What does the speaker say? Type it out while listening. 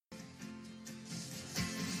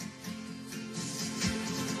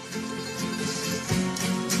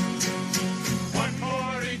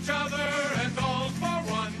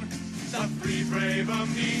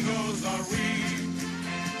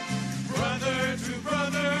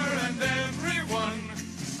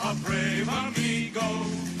go.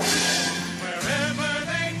 Wherever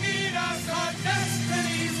they need us, our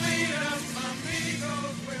destinies lead us,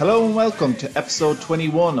 amigos. Hello and welcome to episode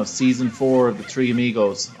 21 of season 4 of the Three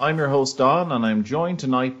Amigos. I'm your host Don, and I'm joined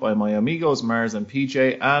tonight by my amigos Mars and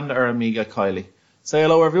PJ and our amiga Kylie. Say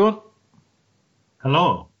hello, everyone.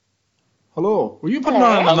 Hello. Hello. Were you putting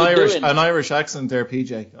on an Irish accent there,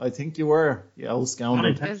 PJ? I think you were. You old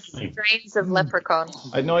scoundrel. Strains of leprechaun.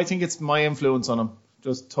 I think it's my influence on him.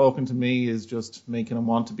 Just talking to me is just making him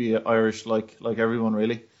want to be Irish, like everyone,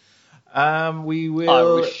 really. We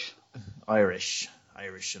will Irish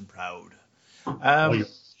and proud.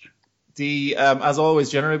 As always,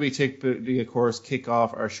 generally we typically, of course, kick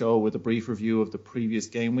off our show with a brief review of the previous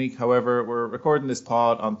game week. However, we're recording this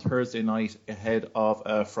pod on Thursday night ahead of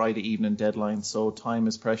a Friday evening deadline, so time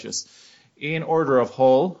is precious. In order of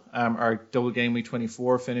haul, our double game week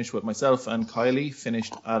 24 finished with myself and Kylie,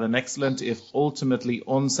 finished at an excellent, if ultimately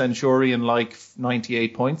uncenturion-like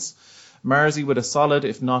 98 points. Marzi with a solid,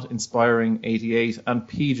 if not inspiring, 88, and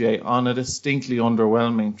PJ on a distinctly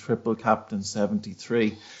underwhelming triple captain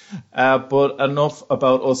 73. But enough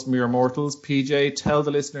about us mere mortals. PJ, tell the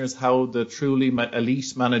listeners how the truly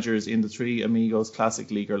elite managers in the Three Amigos Classic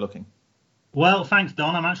League are looking. Well, thanks,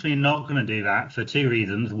 Don. I'm actually not going to do that for two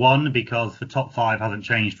reasons. One, because the top 5 hasn't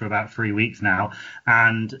changed for about 3 weeks now.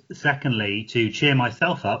 And secondly, to cheer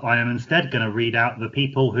myself up, I am instead going to read out the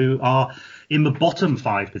people who are in the bottom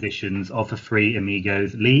 5 positions of the Three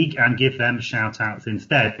Amigos League and give them shout-outs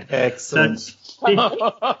instead. Excellent.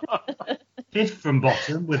 So, fifth from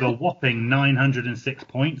bottom with a whopping 906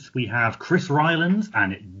 points, we have Chris Rylands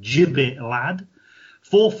and Gibbet Lad.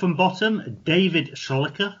 Fourth from bottom, David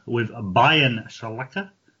Schlecker with Bayern Schlecker.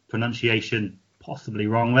 Pronunciation possibly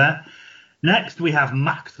wrong there. Next, we have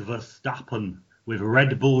Max Verstappen with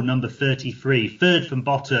Red Bull number 33. Third from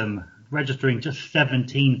bottom, registering just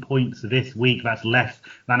 17 points this week. That's less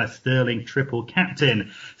than a Sterling triple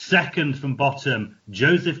captain. Second from bottom,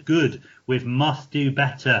 Joseph Good with Must Do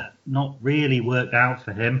Better. Not really worked out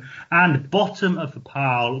for him. And bottom of the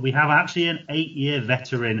pile, we have actually an 8-year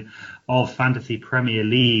veteran of Fantasy Premier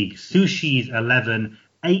League. Sushi's 11,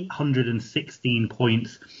 816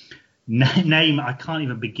 points. Name I can't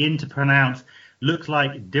even begin to pronounce. Looks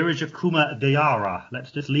like Dirijakuma Diarra.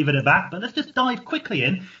 Let's just leave it at that. But let's just dive quickly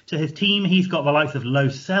in to his team. He's got the likes of Lo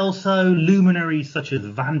Celso, luminaries such as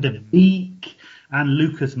Van der Beek and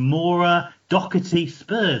Lucas Moura, Doherty,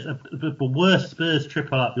 Spurs, the worst Spurs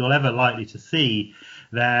triple up you're ever likely to see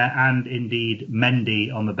there, and indeed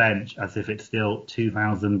Mendy on the bench as if it's still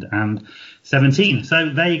 2017. So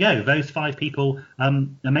there you go. Those 5 people,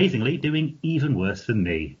 amazingly, doing even worse than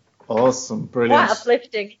me. Awesome, brilliant. Quite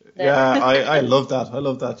uplifting. Yeah, I love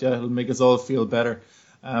that. Yeah, it'll make us all feel better.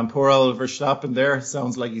 Poor old Verstappen there.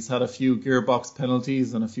 Sounds like he's had a few gearbox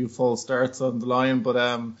penalties and a few false starts on the line,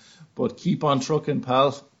 but keep on trucking,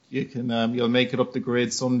 pal. You can, you'll make it up the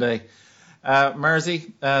grid someday.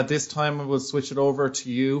 Marzi, this time we'll switch it over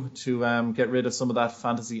to you to get rid of some of that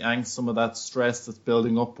fantasy angst, some of that stress that's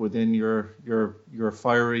building up within your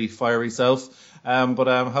fiery self. But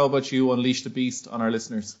how about you unleash the beast on our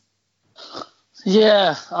listeners?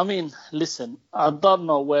 Yeah, I mean, listen, I don't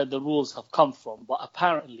know where the rules have come from, but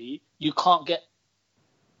apparently you can't get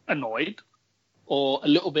annoyed or a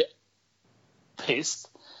little bit pissed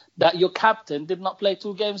that your captain did not play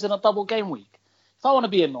 2 games in a double game week. If I want to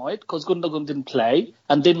be annoyed because Gundogan didn't play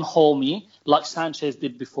and didn't haul me like Sanchez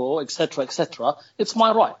did before, etc., it's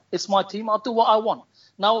my right. It's my team. I'll do what I want.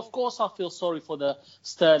 Now, of course, I feel sorry for the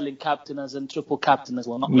Sterling captain and triple captain as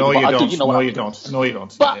well. No, you don't.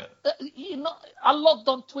 But, I logged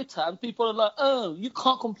on Twitter and people are like, oh, you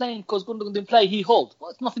can't complain because Gundogan didn't play. He hauled.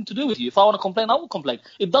 Well, it's nothing to do with you. If I want to complain, I will complain.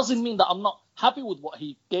 It doesn't mean that I'm not happy with what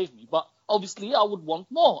he gave me. But obviously, I would want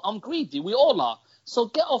more. I'm greedy. We all are. So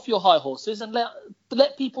get off your high horses and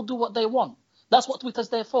let people do what they want. That's what Twitter's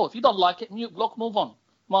there for. If you don't like it, mute, block, move on.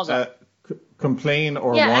 Complain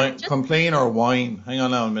or whine. Complain or whine. Hang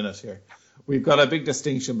on now a minute here. We've got a big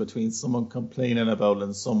distinction between someone complaining about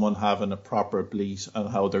and someone having a proper bleat and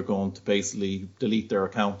how they're going to basically delete their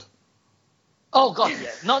account. Oh, God,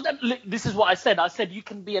 yeah. No, this is what I said. I said you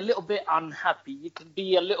can be a little bit unhappy. You can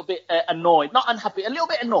be a little bit annoyed. Not unhappy, a little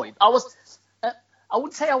bit annoyed. I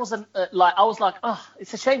would say I was like, oh,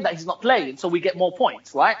 it's a shame that he's not playing, so we get more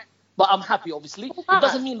points, right? But I'm happy, obviously. It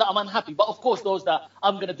doesn't mean that I'm unhappy. But, of course, those that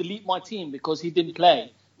I'm going to delete my team because he didn't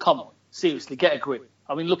play. Come on. Seriously, get a grip.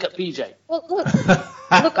 I mean, look at PJ. Well, look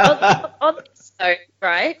on this note,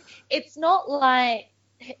 right? It's not like...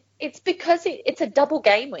 It's because it's a double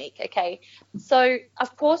game week, okay? So,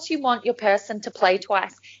 of course, you want your person to play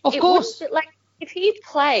twice. Of course. Like, if he'd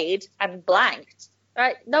played and blanked,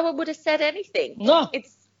 right? No one would have said anything. No.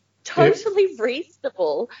 It's totally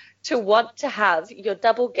reasonable to want to have your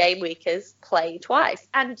double game weekers play twice.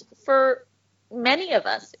 And for many of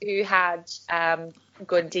us who had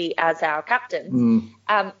Gundy as our captain,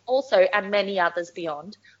 also, and many others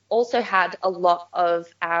beyond, also had a lot of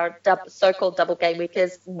our so-called double game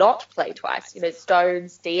weekers not play twice. You know,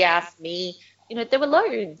 Stones, Diaz, me, you know, there were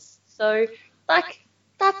loads. So, like,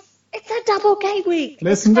 it's a double game week.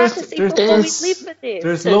 Listen,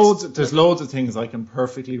 there's loads of things I can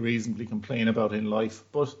perfectly reasonably complain about in life,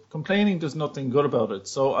 but complaining does nothing good about it.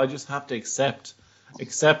 So I just have to accept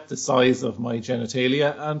the size of my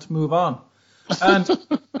genitalia and move on. And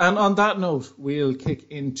on that note, we'll kick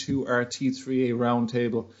into our T3A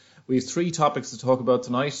roundtable. We have 3 topics to talk about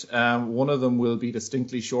tonight. One of them will be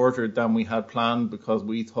distinctly shorter than we had planned because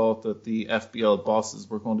we thought that the FBL bosses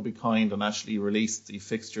were going to be kind and actually release the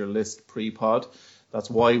fixture list pre-pod. That's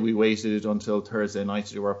why we waited until Thursday night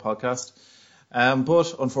to do our podcast.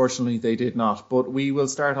 But unfortunately, they did not. But we will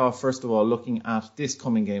start off, first of all, looking at this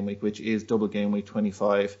coming game week, which is double game week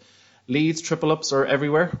 25. Leeds triple ups are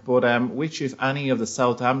everywhere, but which, if any, of the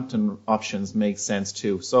Southampton options makes sense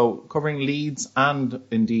too? So covering Leeds and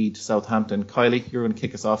indeed Southampton. Kylie, you're going to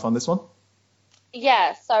kick us off on this one.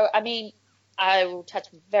 Yeah, so I mean, I will touch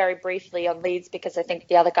very briefly on Leeds because I think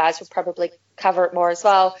the other guys will probably cover it more as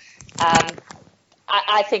well.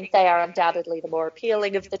 I think they are undoubtedly the more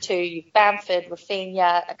appealing of the two. You've Bamford,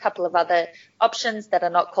 Rafinha, a couple of other options that are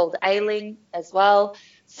not called Ayling as well.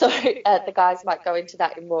 So the guys might go into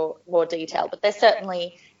that in more detail, but they're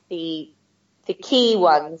certainly the key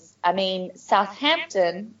ones. I mean,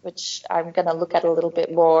 Southampton, which I'm going to look at a little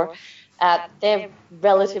bit more, their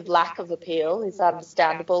relative lack of appeal is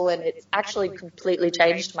understandable, and it's actually completely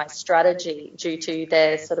changed my strategy due to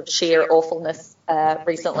their sort of sheer awfulness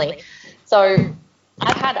recently. So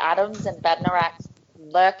I've had Adams and Bednarak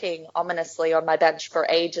lurking ominously on my bench for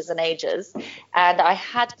ages and ages, and I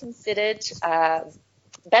had considered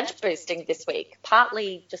bench boosting this week,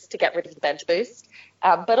 partly just to get rid of the bench boost,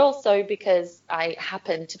 but also because I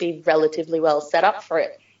happen to be relatively well set up for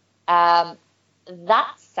it. That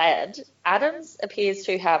said, Adams appears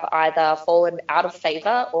to have either fallen out of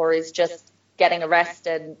favour or is just getting a rest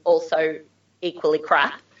and also equally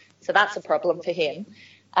crap. So that's a problem for him.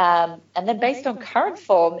 And then based on current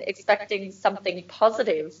form, expecting something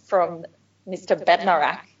positive from Mr.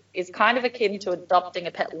 Bednarak is kind of akin to adopting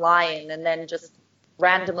a pet lion and then just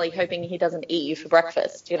randomly hoping he doesn't eat you for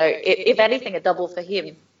breakfast. You know, if anything, a double for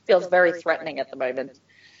him feels very threatening at the moment.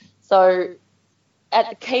 So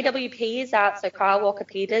at KWP is out, so Kyle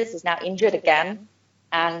Walker-Peters is now injured again,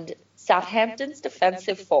 and Southampton's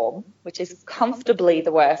defensive form, which is comfortably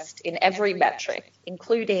the worst in every metric,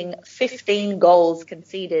 including 15 goals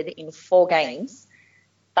conceded in 4 games,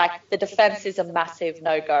 like the defense is a massive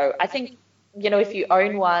no-go. I think, you know, if you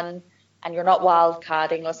own one and you're not wild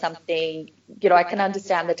carding or something, you know, I can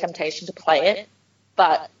understand the temptation to play it,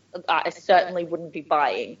 but I certainly wouldn't be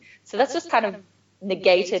buying. So that's just kind of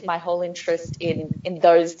negated my whole interest in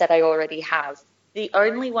those that I already have. The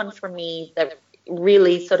only one for me that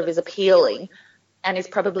really sort of is appealing, and is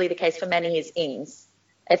probably the case for many, is Ings.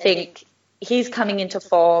 I think he's coming into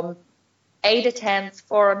form, 8 attempts,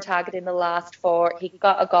 4 on target in the last 4. He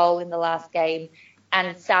got a goal in the last game.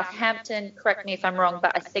 And Southampton, correct me if I'm wrong,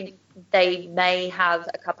 but I think they may have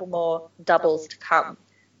a couple more doubles to come.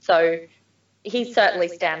 So he certainly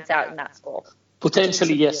stands out in that score.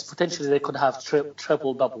 Potentially, yes. Potentially they could have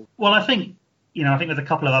triple double. Well, I think there's a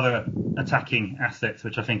couple of other attacking assets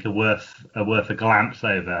which I think are worth a glance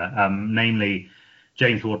over, namely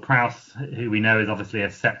James Ward-Prowse, who we know is obviously a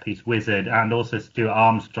set-piece wizard, and also Stuart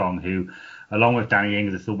Armstrong, who, along with Danny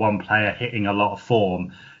Ings, is the one player hitting a lot of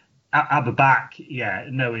form. At the back, yeah,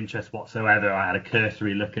 no interest whatsoever. I had a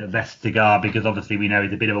cursory look at Vestager because obviously we know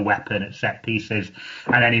he's a bit of a weapon at set pieces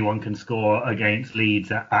and anyone can score against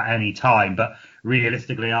Leeds at any time. But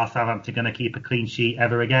realistically, are Southampton going to keep a clean sheet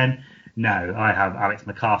ever again? No, I have Alex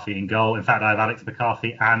McCarthy in goal. In fact, I have Alex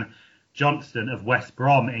McCarthy and Johnston of West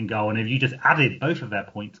Brom in goal. And if you just added both of their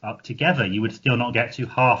points up together, you would still not get to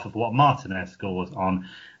half of what Martinez scores on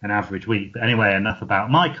an average week. But anyway, enough about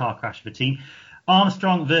my car crash of a team.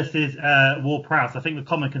 Armstrong versus Ward-Prowse. I think the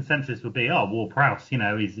common consensus would be, Ward-Prowse. You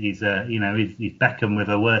know, he's Beckham with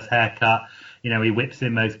a worse haircut. You know, he whips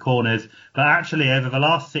in most corners. But actually, over the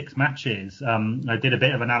last 6 matches, I did a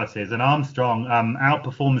bit of analysis, and Armstrong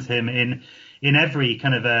outperforms him in every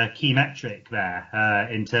kind of key metric there,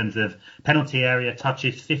 in terms of penalty area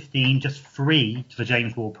touches, 15, just 3 for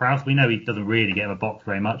James Ward-Prowse. We know he doesn't really get in the box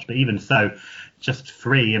very much, but even so, just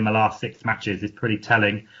 3 in the last 6 matches is pretty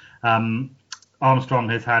telling. Armstrong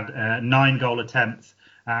has had 9 goal attempts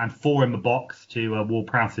and 4 in the box to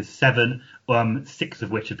Ward-Prowse's 7, 6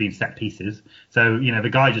 of which have been set pieces. So, the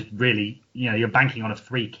guy just really, you're banking on a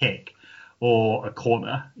free kick or a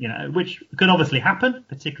corner, which could obviously happen,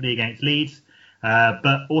 particularly against Leeds.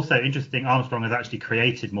 But also interesting, Armstrong has actually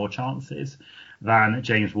created more chances than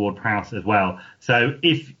James Ward-Prowse as well. So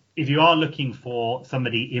if you are looking for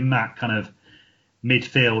somebody in that kind of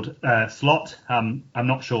midfield slot, I'm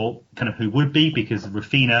not sure kind of who would be, because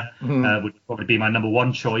Rafinha would probably be my number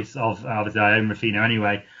one choice. Obviously I own Rafinha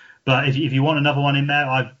anyway. But if you want another one in there,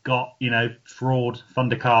 I've got, fraud,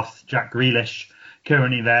 Thundercast, Jack Grealish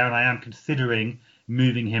currently there, and I am considering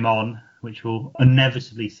moving him on, which will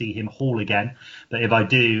inevitably see him haul again. But if I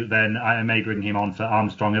do, then I may bring him on for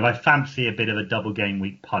Armstrong if I fancy a bit of a double game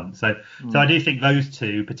week punt. So I do think those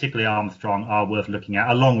two, particularly Armstrong, are worth looking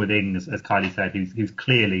at, along with Ings, as Kylie said, who's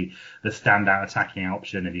clearly the standout attacking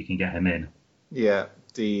option if you can get him in. Yeah,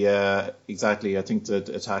 exactly. I think that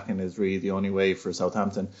attacking is really the only way for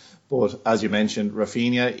Southampton. But as you mentioned,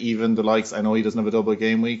 Rafinha, even the likes, I know he doesn't have a double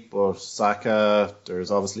game week, but Saka,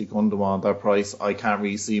 there's obviously Gundogan, that price. I can't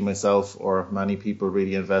really see myself or many people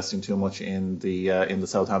really investing too much in the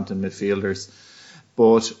Southampton midfielders.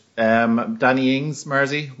 But Danny Ings,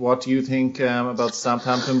 Marzi, what do you think about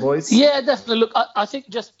Southampton boys? Yeah, definitely. Look, I think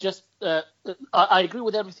I agree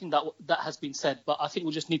with everything that has been said, but I think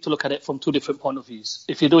we just need to look at it from two different point of views.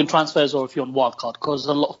 If you're doing transfers or if you're on wildcard, because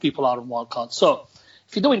a lot of people are on wildcard. So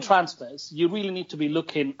if you're doing transfers, you really need to be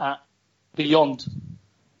looking at beyond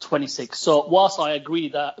 26. So whilst I agree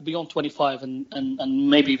that beyond 25 and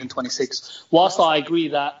maybe even 26, whilst I agree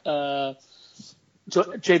that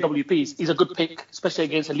JWP is a good pick, especially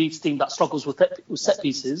against a Leeds team that struggles with set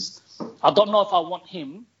pieces, I don't know if I want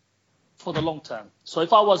him for the long term. So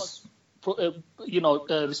if I was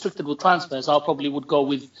restricted with transfers, I probably would go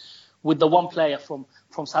with the one player from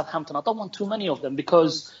Southampton. I don't want too many of them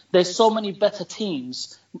because there's so many better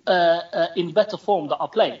teams in better form that are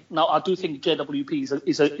playing. Now, I do think JWP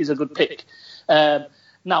is a good pick.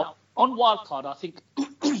 Now, on wildcard, I think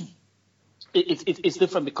it's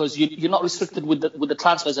different because you're not restricted with the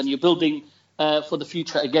transfers and you're building for the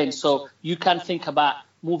future again. So you can think about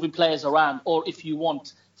moving players around, or if you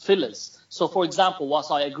want, fillers. So, for example, whilst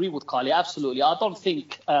I agree with Kylie, absolutely, I don't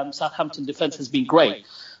think Southampton defence has been great.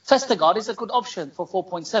 Vestergaard is a good option for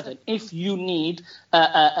 4.7 if you need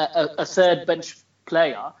a third bench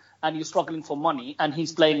player and you're struggling for money and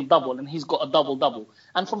he's playing double and he's got a double-double.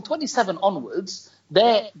 And from 27 onwards,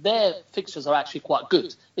 their fixtures are actually quite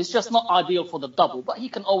good. It's just not ideal for the double, but he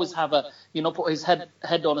can always have put his head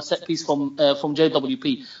on a set piece from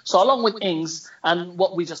JWP. So along with Ings and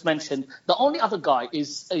what we just mentioned, the only other guy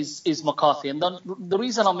is McCarthy. And the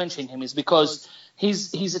reason I'm mentioning him is because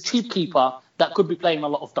he's a cheap keeper that could be playing a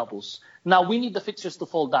lot of doubles. Now, we need the fixtures to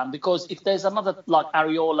fall down because if there's another like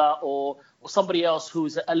Areola or somebody else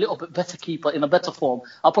who's a little bit better keeper in a better form,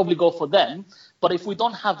 I'll probably go for them. But if we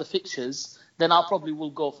don't have the fixtures, then I probably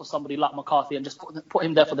will go for somebody like McCarthy and just put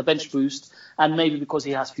him there for the bench boost, and maybe because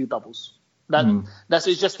he has few doubles. That's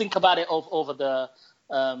it. Just think about it over the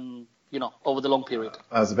long period.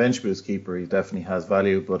 As a bench boost keeper, he definitely has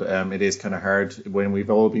value, but it is kind of hard when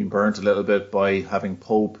we've all been burnt a little bit by having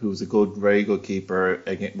Pope, who's a very good keeper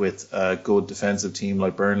with a good defensive team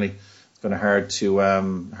like Burnley. It's kind of hard to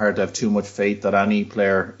have too much faith that any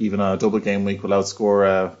player, even on a double game week, will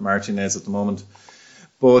outscore Martinez at the moment.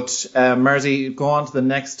 But Marzi, go on to the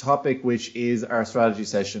next topic, which is our strategy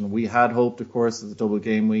session. We had hoped, of course, that the double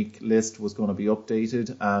game week list was going to be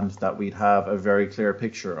updated and that we'd have a very clear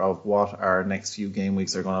picture of what our next few game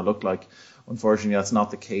weeks are going to look like. Unfortunately, that's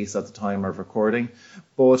not the case at the time of recording.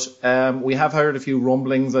 But we have heard a few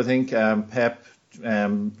rumblings, I think, Pep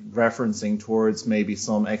referencing towards maybe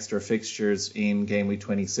some extra fixtures in game week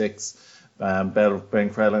 26. Ben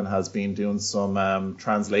Crellin has been doing some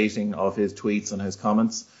translating of his tweets and his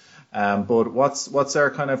comments. But what's our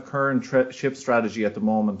kind of current ship strategy at the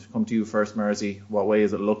moment? Come to you first, Marzi. What way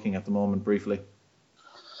is it looking at the moment, briefly?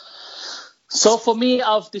 So for me,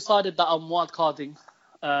 I've decided that I'm wildcarding.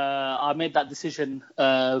 I made that decision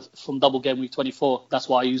from double game week 24. That's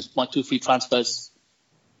why I used my 2 free transfers.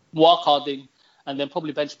 Wildcarding and then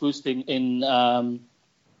probably bench boosting I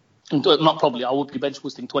would be bench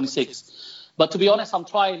boosting 26. But to be honest, I'm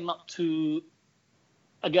trying to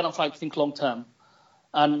think long term.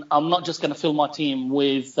 And I'm not just going to fill my team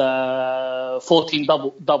with 14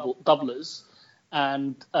 doublers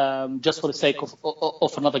and just for the sake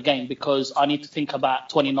of another game, because I need to think about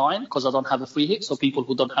 29 because I don't have a free hit. So people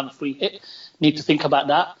who don't have a free hit need to think about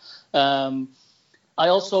that. I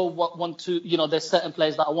also want to, there's certain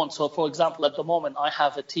players that I want. So, for example, at the moment, I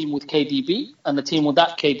have a team with KDB and a team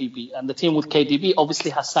without KDB. And the team with KDB obviously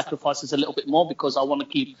has sacrifices a little bit more because I want to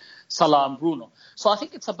keep Salah and Bruno. So I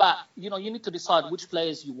think it's about, you need to decide which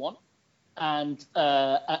players you want and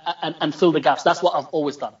fill the gaps. That's what I've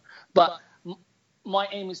always done. But my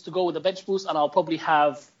aim is to go with a bench boost, and I'll probably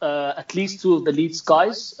have at least 2 of the Leeds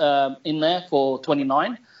guys in there for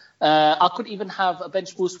 29. I could even have a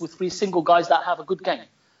bench boost with 3 single guys that have a good game.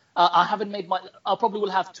 I haven't made I probably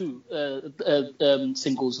will have 2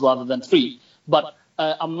 singles rather than 3. But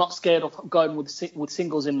I'm not scared of going with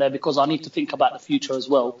singles in there because I need to think about the future as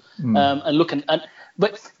well.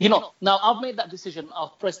 But now I've made that decision.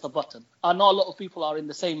 I've pressed the button. I know a lot of people are in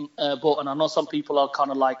the same boat, and I know some people are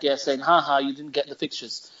kind of like, saying, you didn't get the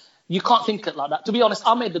fixtures. You can't think it like that. To be honest,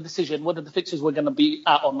 I made the decision whether the fixtures were going to be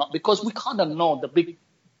out or not because we kind of know the big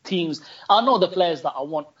teams. I know the players that I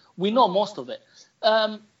want. We know most of it.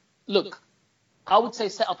 Look, I would say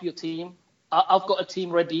set up your team. I've got a team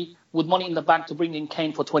ready with money in the bank to bring in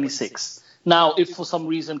Kane for 26. Now, if for some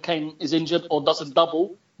reason Kane is injured or doesn't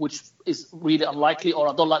double, which is really unlikely, or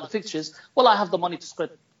I don't like the fixtures, well, I have the money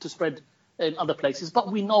to spread in other places.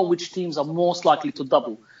 But we know which teams are most likely to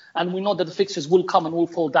double. And we know that the fixtures will come and will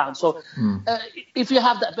fall down. So if you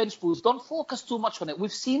have that bench boost, don't focus too much on it.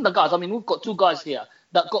 We've seen the guys. I mean, we've got 2 guys here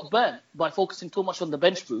that got burnt by focusing too much on the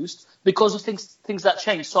bench boost because of things that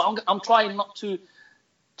change. So I'm trying not to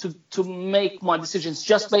make my decisions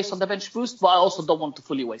just based on the bench boost, but I also don't want to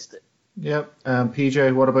fully waste it. Yeah.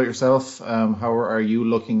 PJ, what about yourself? How are you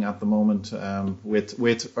looking at the moment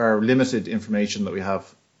with our limited information that we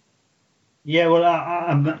have? Yeah, well,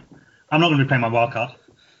 I'm not going to be playing my wildcard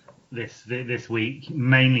this week,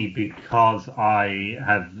 mainly because I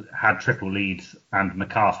have had triple Leeds and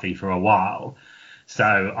McCarthy for a while,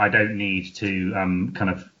 so I don't need to kind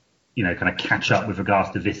of catch up with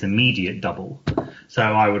regards to this immediate double. So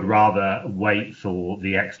I would rather wait for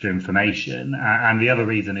the extra information. And the other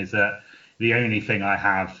reason is that the only thing I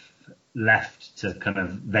have left to kind of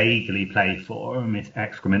vaguely play for in this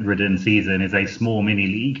excrement-ridden season is a small mini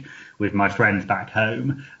league with my friends back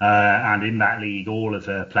home, and in that league all of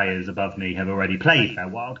the players above me have already played their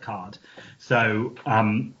wild card. So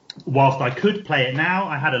whilst I could play it now,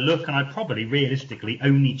 I had a look and I'd probably realistically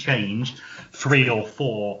only change 3 or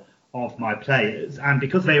 4 of my players, and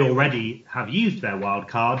because they already have used their wild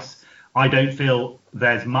cards, I don't feel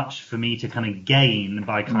there's much for me to kind of gain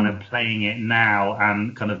by kind of playing it now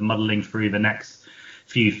and kind of muddling through the next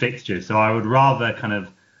few fixtures. So I would rather kind of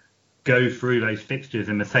go through those fixtures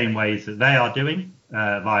in the same ways that they are doing,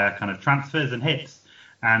 via kind of transfers and hits,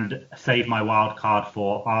 and save my wild card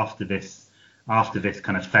for after this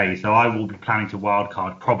kind of phase. So I will be planning to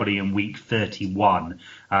wildcard probably in week 31.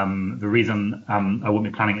 The reason I won't be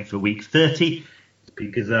planning it for week 30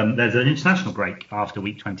 because there's an international break after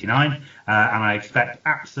week 29, and I expect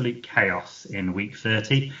absolute chaos in week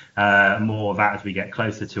 30. More of that as we get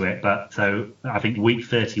closer to it. But so I think week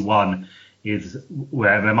 31 is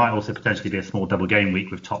where there might also potentially be a small double game week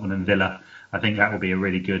with Tottenham and Villa. I think that will be a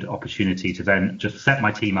really good opportunity to then just set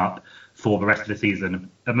my team up for the rest of the season.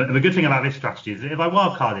 And the good thing about this strategy is that if I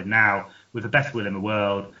wildcarded now with the best will in the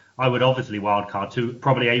world, I would obviously wildcard to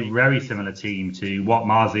probably a very similar team to what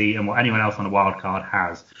Marzi and what anyone else on a wildcard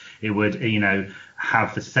has. It would,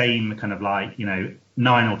 have the same kind of 9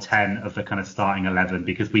 or 10 of the kind of starting 11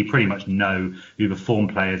 because we pretty much know who the form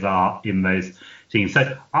players are in those teams.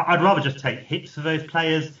 So I'd rather just take hits of those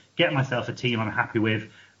players, get myself a team I'm happy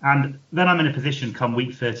with, and then I'm in a position come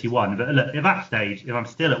week 31. But look, at that stage, if I'm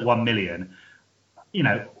still at 1 million,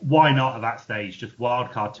 why not at that stage just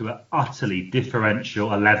wildcard to an utterly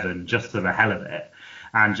differential 11 just for the hell of it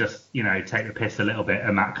and just, take the piss a little bit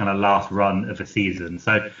in that kind of last run of the season.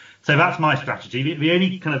 So that's my strategy. The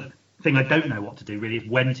only kind of thing I don't know what to do really is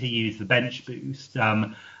when to use the bench boost.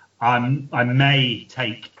 I may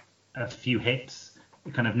take a few hits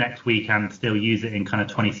kind of next week and still use it in kind of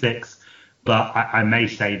 26, but I may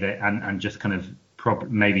save it and just kind of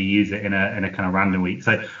maybe use it in a kind of random week.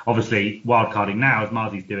 So obviously wildcarding now, as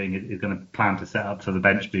Marzi's doing, is going to plan to set up for the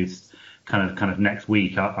bench boost kind of next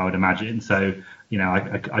week, I would imagine. So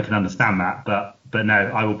I can understand that, but no,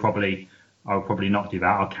 I will probably not do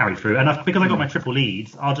that. I'll carry through, and because I got my triple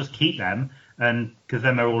leads, I'll just keep them, and because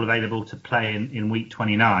then they're all available to play in week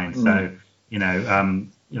 29. So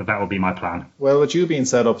that will be my plan. Well, with you being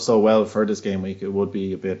set up so well for this game week, it would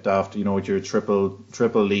be a bit daft. With your triple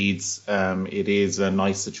leads, it is a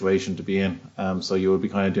nice situation to be in. So you would be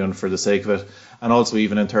kind of doing it for the sake of it. And also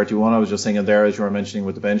even in 31, I was just thinking there, as you were mentioning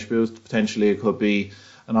with the bench boost, potentially it could be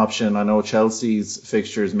an option. I know Chelsea's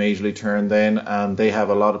fixtures majorly turn then, and they have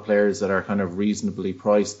a lot of players that are kind of reasonably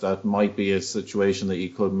priced. That might be a situation that you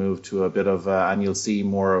could move to a bit of, and you'll see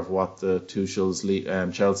more of what the Tuchel's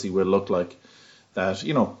Chelsea will look like. That,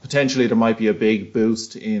 you know, potentially there might be a big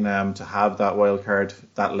boost in to have that wild card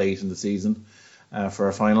that late in the season for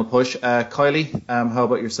a final push. Kylie, how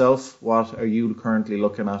about yourself? What are you currently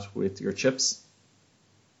looking at with your chips?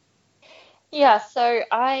 Yeah, so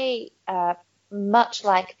I, much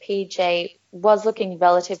like PJ, was looking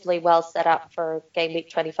relatively well set up for game week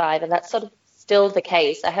 25, and that's sort of still the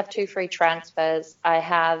case. I have 2 free transfers. I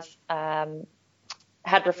have had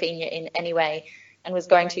Rafinha in anyway, and was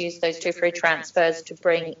going to use those 2 free transfers to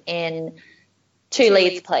bring in 2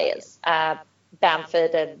 Leeds players,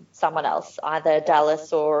 Bamford and someone else, either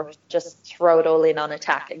Dallas or just throw it all in on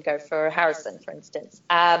attack and go for Harrison, for instance,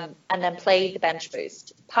 and then play the bench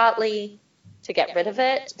boost, partly to get rid of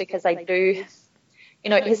it, because I do, you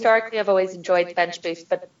know, historically I've always enjoyed the bench boost,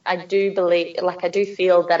 but I do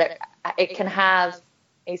feel that it can have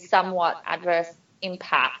a somewhat adverse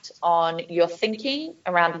impact on your thinking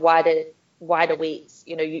around wider weeks.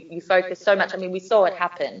 You know, you focus so much. I mean, we saw it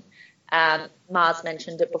happen. Mars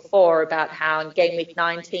mentioned it before about how in game week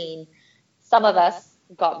 19, some of us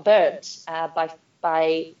got burnt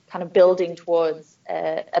by kind of building towards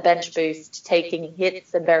a bench boost, taking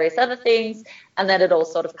hits and various other things, and then it all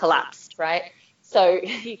sort of collapsed, right? So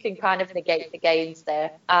you can kind of negate the gains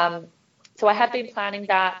there. So I had been planning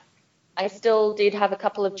that. I still did have a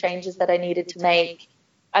couple of changes that I needed to make.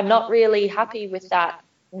 I'm not really happy with that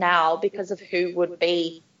now because of who would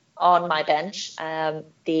be on my bench.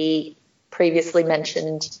 The previously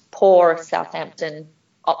mentioned poor Southampton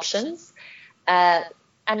options.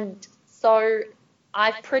 And so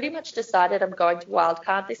I've pretty much decided I'm going to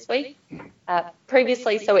wildcard this week.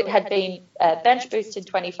 Previously, so it had been bench boost in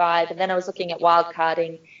 25, and then I was looking at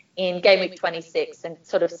wildcarding in game week 26 and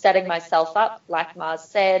sort of setting myself up, like Mars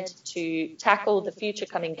said, to tackle the future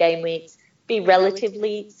coming game weeks, be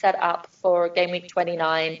relatively set up for game week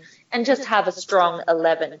 29, and just have a strong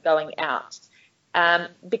 11 going out.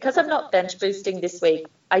 Because I'm not bench boosting this week,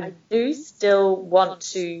 I do still want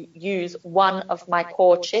to use one of my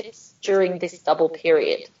core chips during this double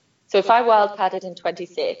period. So if I wildcarded in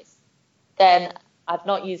 26, then I've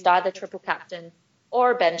not used either triple captain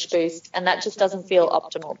or a bench boost, and that just doesn't feel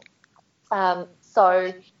optimal. And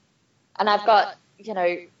I've got, you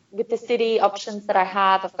know, with the City options that I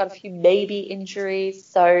have, I've got a few maybe injuries.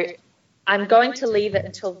 So I'm going to leave it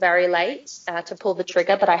until very late to pull the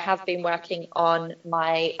trigger, but I have been working on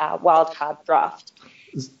my wildcard draft.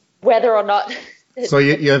 Whether or not... So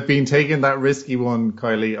you have been taking that risky one,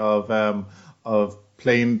 Kylie, of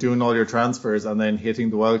doing all your transfers and then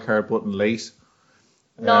hitting the wildcard button late.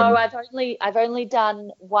 No, I've only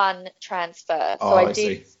done one transfer. So I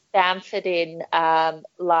did Bamford in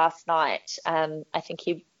last night. I think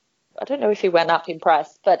I don't know if he went up in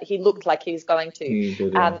price, but he looked like he was going to. He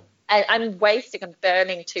did, yeah. I'm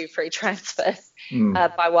burning 2 free transfers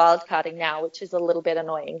by wildcarding now, which is a little bit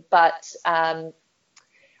annoying. But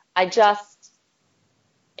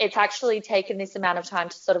it's actually taken this amount of time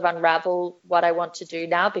to sort of unravel what I want to do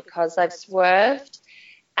now because I've swerved.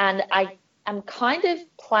 And I'm kind of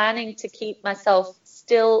planning to keep myself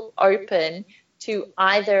still open to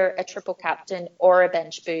either a triple captain or a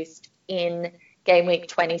bench boost in game week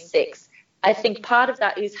 26. I think part of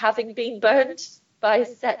that is having been burnt by a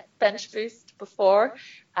set bench boost before.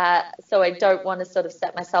 So I don't want to sort of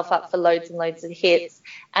set myself up for loads and loads of hits.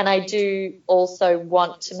 And I do also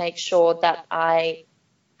want to make sure that I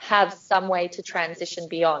have some way to transition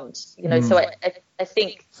beyond, you know, so I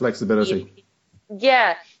think flexibility.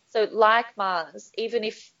 Yeah. So like Mars, even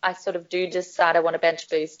if I sort of do decide I want a bench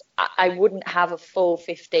boost, I wouldn't have a full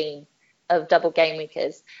 15 of double game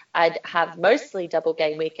weekers. I'd have mostly double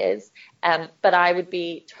game weekers, but I would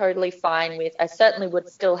be totally fine with, I certainly would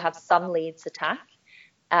still have some Leeds attack,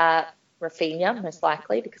 Rafinha most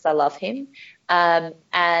likely because I love him,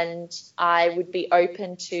 and I would be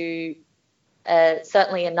open to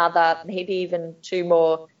certainly another, maybe even 2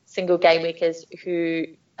 more single game weekers who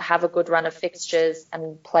have a good run of fixtures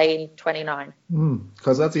and play in 29.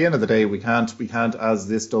 Because at the end of the day, we can't, as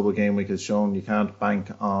this double game week has shown, you can't bank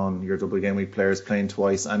on your double game week players playing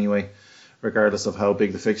twice anyway, regardless of how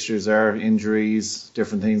big the fixtures are. Injuries,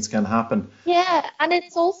 different things can happen. Yeah, and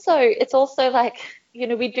it's also like, you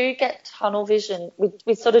know, we do get tunnel vision.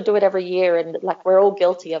 We sort of do it every year, and like we're all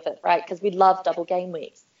guilty of it, right? Because we love double game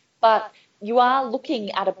weeks, but you are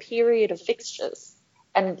looking at a period of fixtures,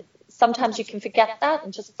 and sometimes you can forget that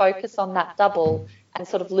and just focus on that double and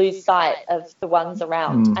sort of lose sight of the ones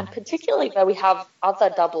around. And particularly where we have other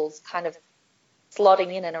doubles kind of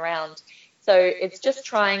slotting in and around. So it's just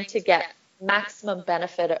trying to get maximum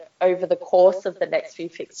benefit over the course of the next few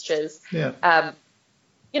fixtures. Yeah. I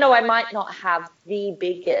might not have the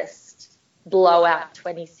biggest blowout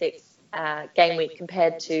 26 game week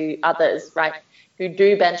compared to others, right, who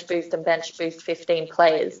do bench boost and bench boost 15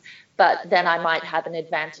 players, but then I might have an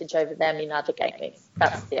advantage over them in other game weeks.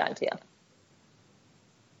 That's the idea.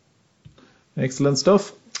 Excellent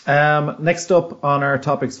stuff. Next up on our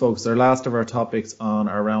topics, folks, our last of our topics on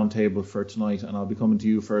our round table for tonight, and I'll be coming to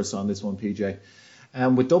you first on this one, PJ.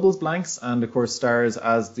 With doubles blanks and, of course, stars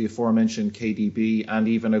as the aforementioned KDB and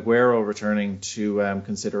even Aguero returning to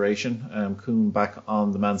consideration, Kuhn back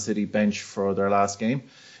on the Man City bench for their last game,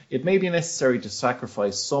 it may be necessary to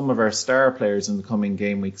sacrifice some of our star players in the coming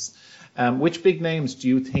game weeks. Which big names do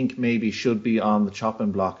you think maybe should be on the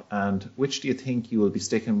chopping block, and which do you think you will be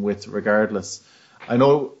sticking with regardless? I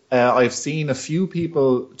know I've seen a few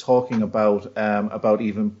people talking about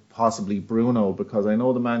even possibly Bruno, because I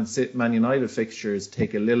know the Man United fixtures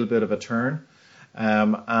take a little bit of a turn,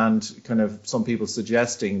 and kind of some people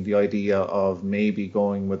suggesting the idea of maybe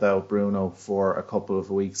going without Bruno for a couple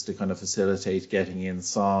of weeks to kind of facilitate getting in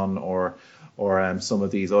Son or some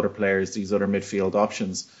of these other players, these other midfield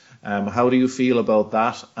options. How do you feel about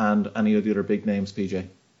that and any of the other big names, PJ?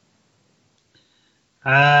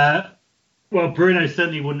 Well, Bruno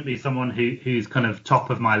certainly wouldn't be someone who's kind of top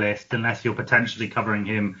of my list unless you're potentially covering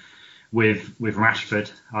him with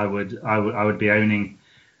Rashford. I would be owning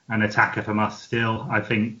an attacker from us still. I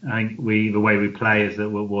think the way we play is that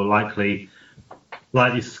we'll likely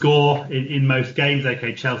score in most games.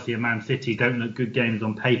 Okay, Chelsea and Man City don't look good games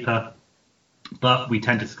on paper, but we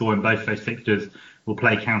tend to score in both those fixtures. We'll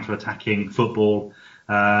play counter-attacking football.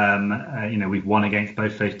 We've won against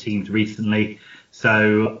both those teams recently.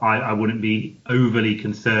 So I wouldn't be overly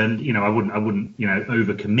concerned. I wouldn't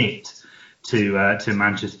overcommit to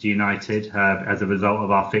Manchester United as a result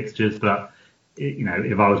of our fixtures. But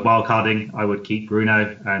if I was wildcarding, I would keep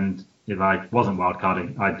Bruno, and if I wasn't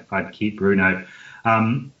wildcarding, I'd keep Bruno.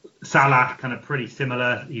 Salah, kind of pretty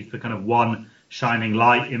similar. He's the kind of one shining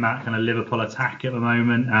light in that kind of Liverpool attack at the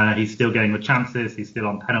moment. He's still getting the chances. He's still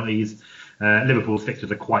on penalties. Liverpool's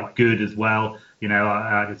fixtures are quite good as well.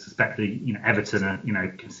 I suspect Everton are,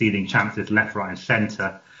 conceding chances left, right and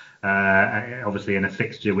centre. Obviously in a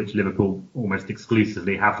fixture which Liverpool almost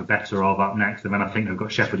exclusively have the better of up next. And then I think they've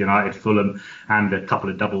got Sheffield United, Fulham and a couple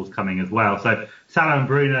of doubles coming as well. So Salah and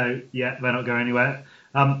Bruno, they're not going anywhere.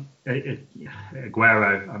 Aguero,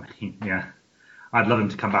 I'd love him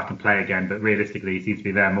to come back and play again, but realistically, he seems to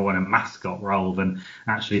be there more in a mascot role than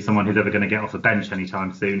actually someone who's ever going to get off the bench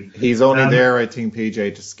anytime soon. He's only there, I think,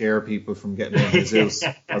 PJ, to scare people from getting on Jesus.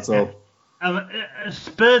 That's all.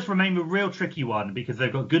 Spurs remain a real tricky one because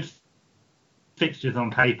they've got good fixtures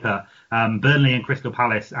on paper, Burnley and Crystal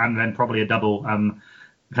Palace, and then probably a double kind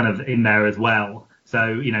of in there as well.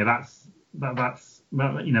 So that's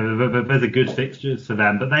those are good fixtures for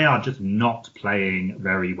them, but they are just not playing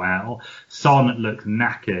very well. Son looks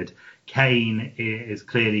knackered. Kane is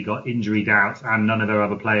clearly got injury doubts, and none of their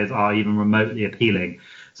other players are even remotely appealing.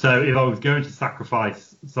 So if I was going to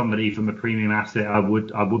sacrifice somebody from a premium asset, I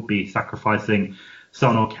would be sacrificing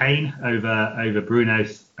Son or Kane over Bruno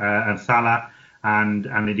and Salah, and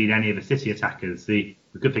indeed any of the City attackers. The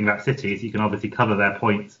good thing about City is you can obviously cover their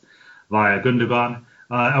points via Gundogan.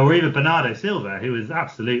 Or even Bernardo Silva, who has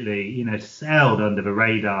absolutely, sailed under the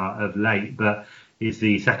radar of late, but is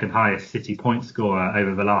the second highest City point scorer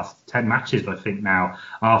over the last 10 matches, I think now,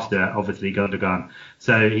 after obviously Gundogan.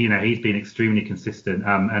 So, he's been extremely consistent,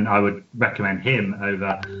 and I would recommend him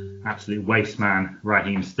over absolute waste man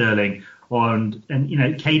Raheem Sterling. And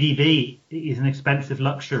KDB is an expensive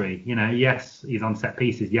luxury. Yes, he's on set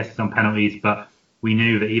pieces, yes, he's on penalties, but we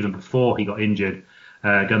knew that even before he got injured,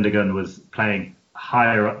 Gundogan was playing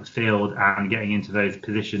higher up the field and getting into those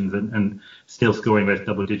positions and still scoring those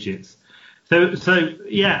double digits. So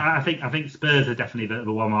I think Spurs are definitely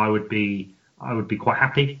the one I would be quite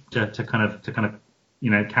happy to kind of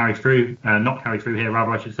carry through, not carry through here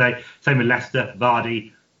rather I should say. Same with Leicester,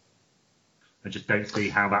 Vardy. I just don't see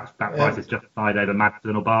how that price is justified over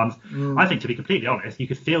Maddison or Barnes. I think, to be completely honest, you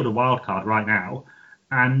could field a wild card right now.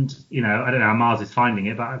 And, I don't know how Mars is finding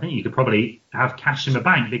it, but I think you could probably have cash in the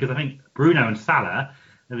bank, because I think Bruno and Salah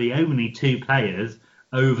are the only two players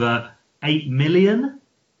over 8 million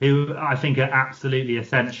who I think are absolutely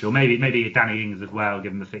essential. Maybe Danny Ings as well,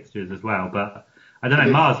 given the fixtures as well. But I don't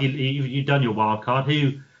know, Mars, you've done your wild card.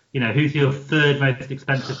 Who's your third most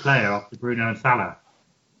expensive player after Bruno and Salah?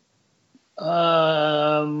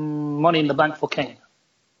 Money in the bank for Kane.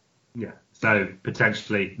 Yeah. So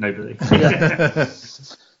potentially nobody.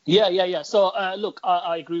 Yeah. So, look,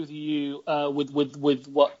 I agree with you with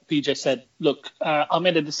what PJ said. Look, I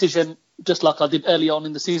made a decision just like I did early on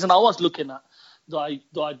in the season. I was looking at, do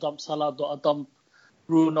I dump Salah, do I dump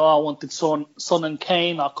Bruno? I wanted Son and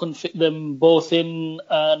Kane. I couldn't fit them both in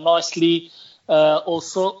nicely.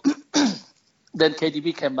 Also, then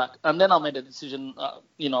KDB came back. And then I made a decision. I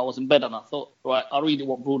was in bed and I thought, right, I really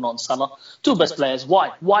want Bruno and Salah. Two best players.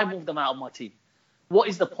 Why? Why move them out of my team? What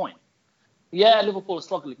is the point? Yeah, Liverpool is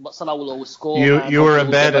struggling, but Salah will always score. You were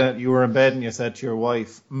in bed and you said to your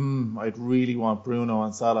wife, I'd really want Bruno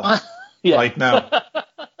and Salah right now.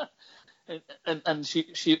 and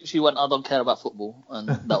she went, I don't care about football, and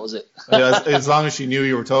that was it. As long as she knew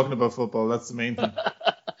you were talking about football, that's the main thing.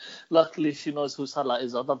 Luckily, she knows who Salah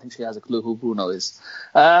is. I don't think she has a clue who Bruno is.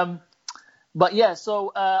 But yeah,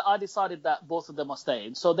 so I decided that both of them are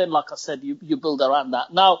staying. So then, like I said, you build around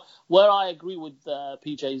that. Now, where I agree with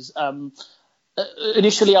PJ's,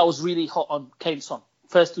 initially I was really hot on Kane Son.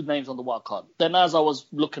 First two names on the wild card. Then as I was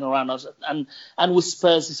looking around, and with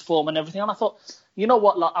Spurs' form and everything, and I thought, you know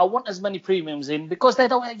what, like, I want as many premiums in because they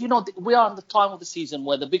don't, we are in the time of the season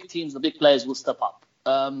where the big teams, the big players will step up.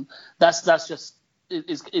 That's just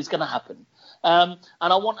is going to happen. And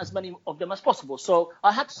I want as many of them as possible. So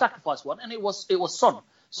I had to sacrifice one, and it was Son.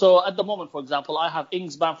 So at the moment, for example, I have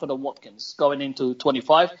Ings, Bamford, and Watkins going into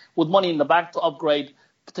 25 with money in the bank to upgrade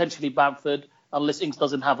potentially Bamford, unless Ings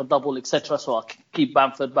doesn't have a double, etc. So I'll keep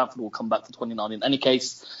Bamford. Bamford will come back for 29 in any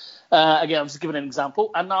case. Again, I'm just giving an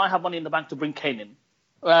example. And now I have money in the bank to bring Kane in.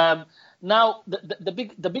 Now, the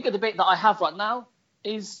bigger debate that I have right now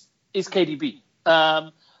is KDB.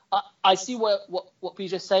 I see what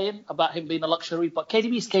PJ is saying about him being a luxury, but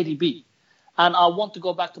KDB is KDB. And I want to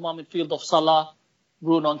go back to my midfield of Salah,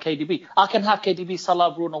 Bruno, and KDB. I can have KDB,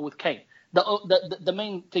 Salah, Bruno with Kane. The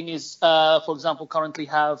main thing is, for example, currently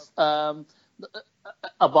have a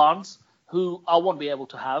Barnes, who I won't be able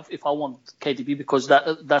to have if I want KDB because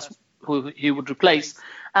that's who he would replace.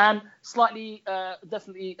 And slightly,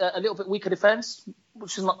 definitely a little bit weaker defence,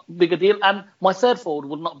 which is not a big a deal. And my third forward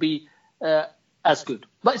would not be as good.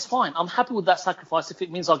 But it's fine. I'm happy with that sacrifice if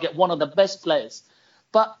it means I'll get one of the best players.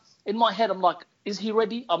 But in my head, I'm like, is he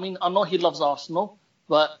ready? I mean, I know he loves Arsenal,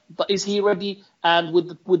 but is he ready? And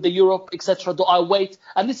with the Europe, etc., do I wait?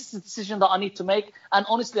 And this is a decision that I need to make. And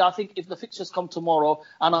honestly, I think if the fixtures come tomorrow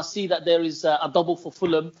and I see that there is a double for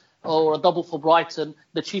Fulham or a double for Brighton,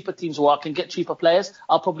 the cheaper teams where I can get cheaper players,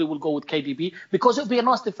 I probably will go with KDB because it'll be a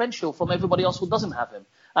nice differential from everybody else who doesn't have him.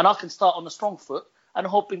 And I can start on a strong foot and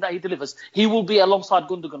hoping that he delivers. He will be alongside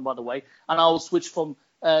Gundogan, by the way, and I will switch from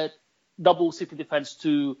double City defence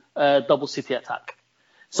to double City attack.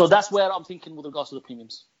 So that's where I'm thinking with regards to the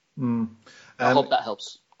premiums. I hope that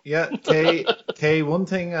helps. Yeah, Kay, one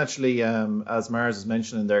thing actually, as Mars is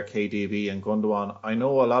mentioning there, KDB and Gundogan, I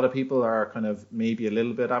know a lot of people are kind of maybe a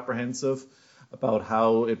little bit apprehensive about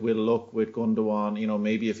how it will look with Gundogan,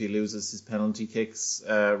 maybe if he loses his penalty kicks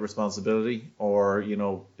responsibility, or,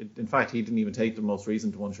 in fact, he didn't even take the most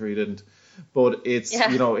recent one, sure he didn't. But it's,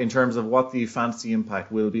 in terms of what the fantasy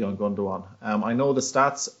impact will be on Gundogan. I know the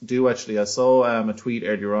stats do actually, I saw a tweet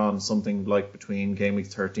earlier on, something like between game week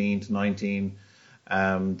 13 to 19,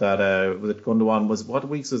 that with Gundogan was, what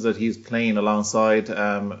weeks was it he's playing alongside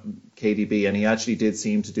KDB, and he actually did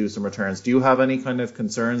seem to do some returns. Do you have any kind of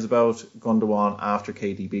concerns about Gundogan after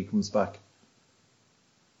KDB comes back?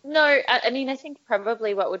 No, I mean, I think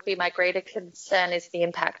probably what would be my greater concern is the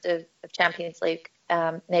impact of Champions League,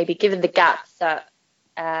 maybe given the gaps that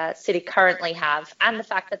City currently have and the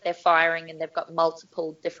fact that they're firing and they've got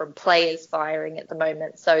multiple different players firing at the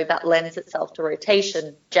moment. So that lends itself to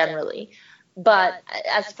rotation generally. But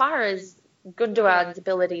as far as Gundogan's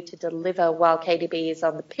ability to deliver while KDB is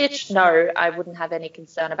on the pitch, no, I wouldn't have any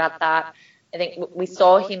concern about that. I think we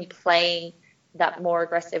saw him playing that more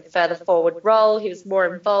aggressive, further forward role. He was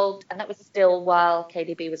more involved, and that was still while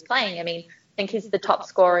KDB was playing. I mean, I think he's the top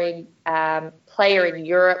scoring player in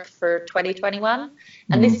Europe for 2021.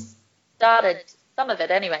 And this started, some of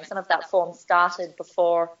it anyway, some of that form started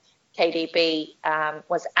before KDB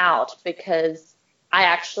was out, because I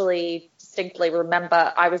actually distinctly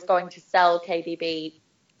remember I was going to sell KDB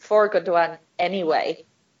for Gundogan anyway,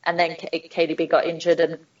 and then KDB got injured,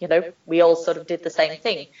 and we all sort of did the same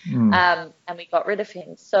thing, and we got rid of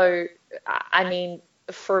him. So I mean,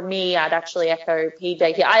 for me, I'd actually echo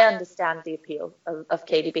PJ here. I understand the appeal of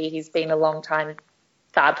KDB. He's been a long time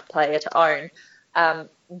fab player to own,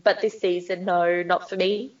 but this season, no, not for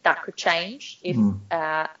me. That could change if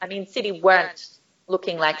I mean, City weren't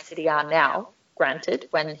looking like City are now. Granted,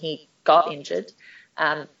 when he got injured,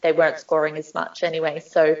 they weren't scoring as much anyway,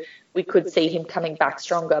 so we could see him coming back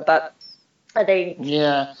stronger. But I think.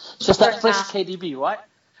 Yeah. So it's that fresh KDB, right?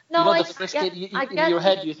 No, you know, the fresh KDB, in your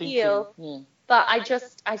head, you're thinking. Yeah. But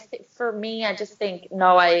for me, I just think,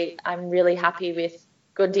 no, I'm really happy with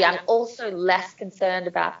Gundy. I'm also less concerned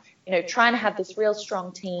about, trying to have this real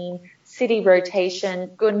strong team, City rotation.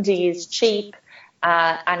 Gundy is cheap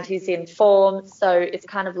and he's in form, so it's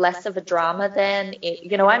kind of less of a drama then.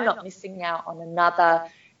 I'm not missing out on another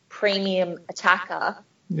premium attacker,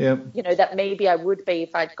 that maybe I would be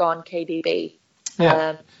if I'd gone KDB.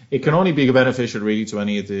 Yeah, it can only be beneficial really to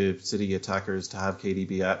any of the City attackers to have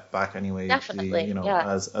KDB back anyway. Definitely,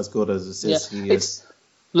 as good as he is.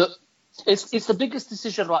 Look, it's the biggest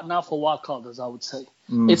decision right now for wildcarders, I would say.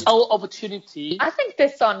 It's our opportunity. I think the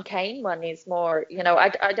Son Kane one is more,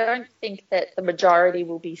 I don't think that the majority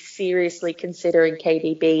will be seriously considering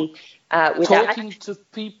KDB. Talking to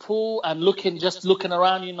people and looking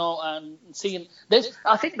around, and seeing.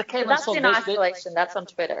 I think the Kane and Son. That's in isolation. That's on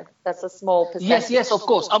Twitter. That's a small percentage. Yes, of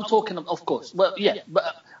course. I'm talking, of course. Well, yeah, but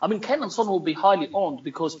I mean, Kane and Son will be highly owned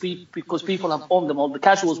because people have owned them. All the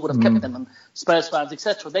casuals would have kept them, and Spurs fans,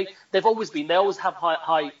 etc. They've always been. They always have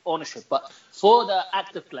high ownership. But for the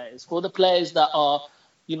active players, for the players that are,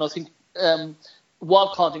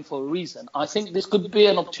 wildcarding for a reason, I think this could be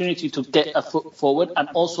an opportunity to get a foot forward, and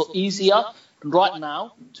also easier right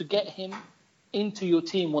now to get him into your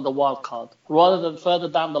team with a wild card rather than further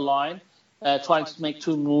down the line trying to make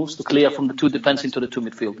two moves to clear from the two defense into the two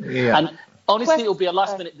midfield. Yeah. And honestly, it'll be a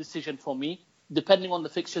last minute decision for me, depending on the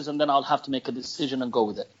fixtures, and then I'll have to make a decision and go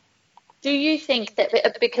with it. Do you think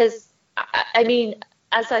that, because I mean,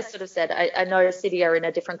 as I sort of said, I know City are in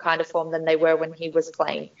a different kind of form than they were when he was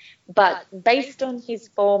playing. But based on his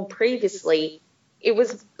form previously, it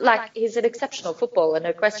was like he's an exceptional footballer,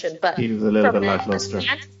 no question. But he was a little bit From lackluster.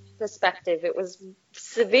 a perspective, it was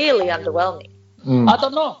severely underwhelming. I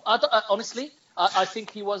don't know. Honestly, I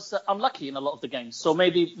think he was unlucky in a lot of the games. So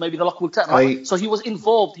maybe the luck will turn. So he was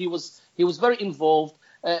involved. He was very involved.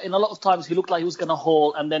 In a lot of times, he looked like he was going to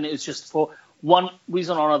haul, and then it was just for one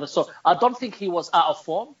reason or another. So I don't think he was out of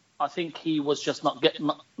form. I think he was just not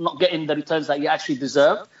getting the returns that he actually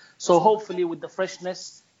deserved. So hopefully with the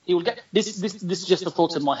freshness, he will get this. This is just the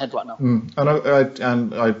thoughts in my head right now. And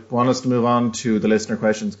I want us to move on to the listener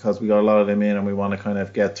questions because we got a lot of them in and we want to kind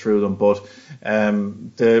of get through them. But I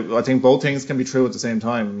think both things can be true at the same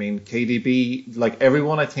time. I mean, KDB, like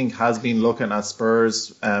everyone, I think has been looking at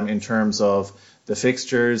Spurs in terms of the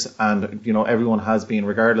fixtures, and everyone has been,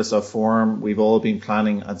 regardless of form, we've all been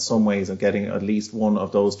planning in some ways of getting at least one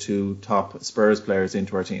of those two top Spurs players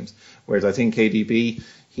into our teams. Whereas I think KDB,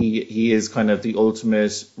 he is kind of the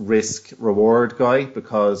ultimate risk reward guy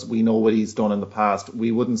because we know what he's done in the past.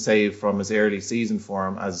 We wouldn't say from his early season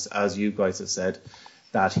form, as you guys have said,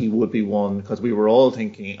 that he would be one, because we were all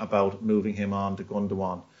thinking about moving him on to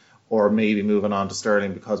Gundogan, or maybe moving on to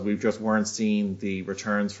Sterling because we just weren't seeing the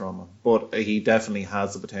returns from him. But he definitely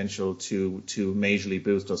has the potential to majorly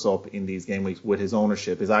boost us up in these game weeks with his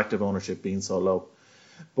ownership, his active ownership being so low.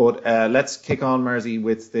 But let's kick on, Mersey,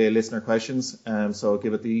 with the listener questions. So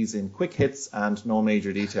give it these in quick hits and no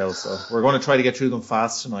major details. So we're going to try to get through them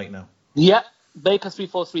fast tonight now. Yeah,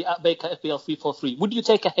 Baker343 at BakerFBL343. Would you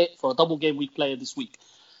take a hit for a double game week player this week?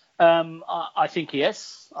 I think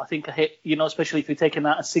yes. I think a hit, especially if you're taking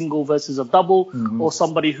out a single versus a double or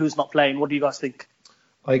somebody who's not playing. What do you guys think?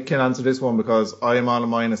 I can answer this one because I am on a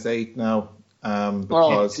 -8 now.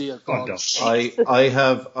 Because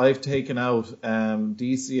I've taken out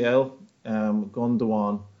DCL,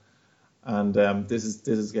 Gundogan, and this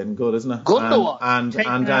is getting good, isn't it?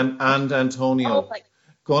 Gundogan and Antonio. Oh,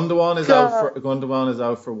 Gundogan is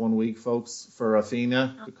out for 1 week, folks, for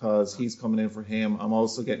Rafinha because he's coming in for him. I'm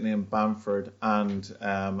also getting in Bamford and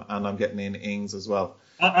I'm getting in Ings as well.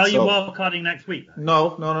 Are you wildcarding next week?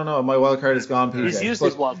 No. My wildcard is gone, PJ. He's used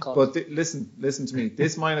his wildcard. But listen to me.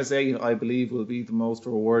 This -8, I believe, will be the most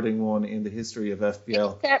rewarding one in the history of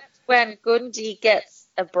FPL. Except when Gundy gets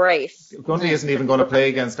a brace. Gundy isn't even going to play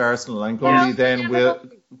against Arsenal, and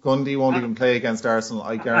Gundy won't even play against Arsenal.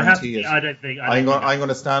 I guarantee it. I'm going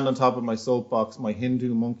to stand on top of my soapbox, my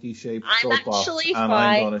Hindu monkey-shaped soapbox, and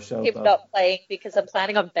I'm going to shout him that. not playing because I'm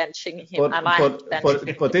planning on benching him.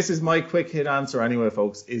 But this is my quick hit answer anyway,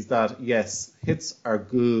 folks. Is that yes, hits are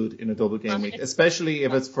good in a double game week, especially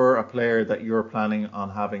if it's for a player that you're planning on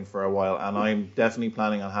having for a while, and I'm definitely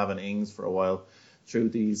planning on having Ings for a while. Through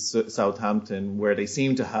these Southampton, where they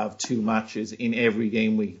seem to have 2 matches in every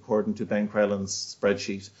game week, according to Ben Crellin's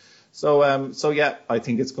spreadsheet. So yeah, I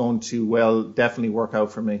think it's going to definitely work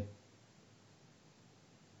out for me.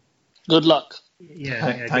 Good luck.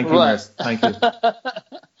 Yeah. Thank you, Nurse. Thank you.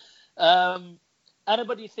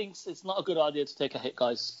 Anybody thinks it's not a good idea to take a hit,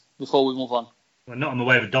 guys, before we move on? Well, not on the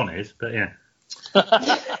way that Don is, but yeah.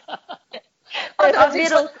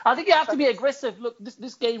 I think you have to be aggressive. Look,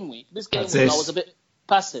 this game week, I was a bit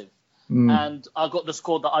passive. And I got the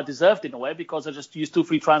score that I deserved in a way because I just used 2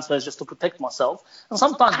 free transfers just to protect myself. And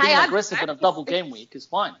sometimes being aggressive in a double game week is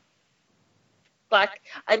fine. Like,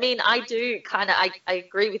 I mean, I do kind of, I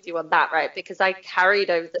agree with you on that, right? Because I carried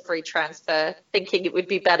over the free transfer thinking it would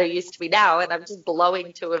be better used to me now, and I'm just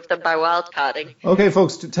blowing 2 of them by wildcarding. Okay,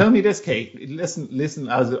 folks, tell me this, Kate. Listen.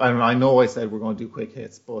 As I know, I said we're going to do quick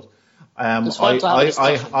hits, but I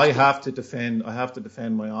have to defend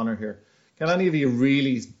my honour here. Can any of you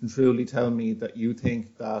really truly tell me that you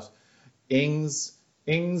think that Ings,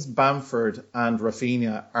 Bamford, and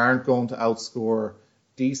Rafinha aren't going to outscore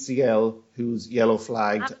DCL, who's yellow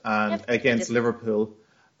flagged, and against Liverpool,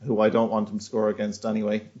 who I don't want him to score against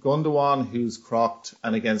anyway, Gundogan, who's crocked,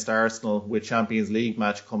 and against Arsenal with Champions League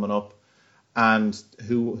match coming up, and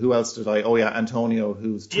who else did I? Oh yeah, Antonio,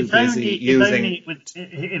 who's too busy using.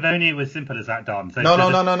 If only it was simple as that, Don. So No.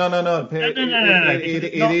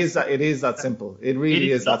 It is that simple. It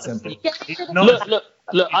really is that simple. Look.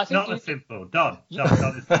 It's not as simple, Don. It's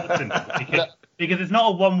not as simple because it's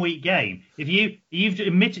not a 1 week game. If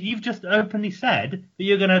you've just openly said that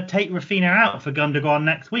you're going to take Rafinha out for Gundogan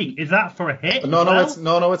next week. Is that for a hit? No, it's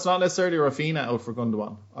not necessarily Rafinha out for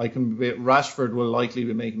Gundogan. Rashford will likely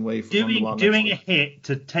be making way for Gundogan. Doing a hit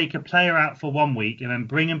to take a player out for 1 week and then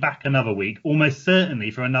bring him back another week, almost certainly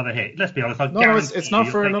for another hit. Let's be honest. It's not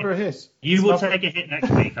for another hit. You will take a hit next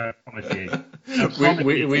week. I promise you.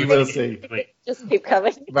 We will see. Just keep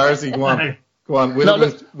coming. Barsi, go on. Go on.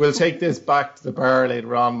 We'll take this back to the bar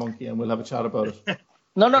later on, Monkey, and we'll have a chat about it.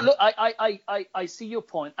 No. Look, I see your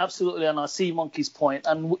point absolutely, and I see Monkey's point,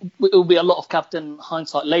 and it will be a lot of captain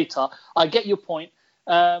hindsight later. I get your point.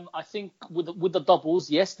 I think with the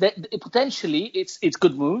doubles, yes, potentially it's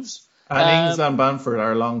good moves. And Ings and Bamford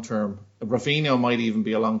are long term. Rafinha might even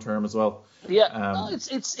be a long term as well. Yeah,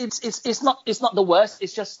 it's not the worst.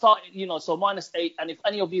 It's just starting, so -8, and if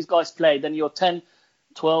any of these guys play, then you're 10,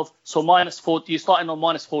 12, so -40. You're starting on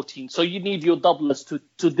 -14. So you need your doublers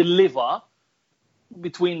to deliver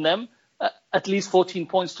between them at least 14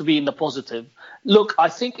 points to be in the positive. Look, I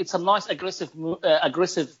think it's a nice aggressive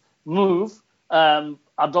move. I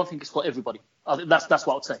don't think it's for everybody. I think that's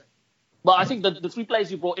what I would say. But I think the 3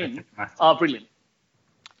 players you brought in are brilliant.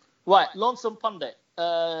 Right, Lonesome Pundit.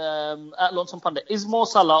 At Lonesome Pundit, is Mo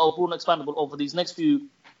Salah or Bruno expandable over these next few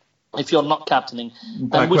if you're not captaining?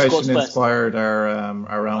 That question inspired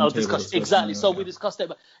our round table discussion. Exactly. So we discussed it.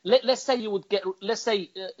 But let's say you would get.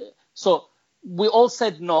 So we all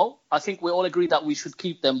said no. I think we all agree that we should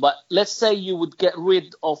keep them. But let's say you would get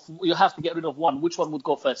rid of. You have to get rid of one. Which one would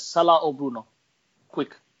go first, Salah or Bruno?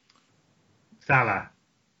 Quick. Salah.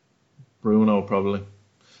 Bruno probably,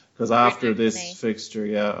 because after this fixture,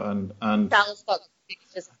 and Salah's got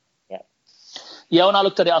fixtures. Yeah, when I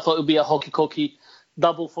looked at it, I thought it would be a hokey-cokey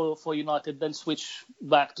double for United, then switch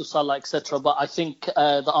back to Salah, etc. But I think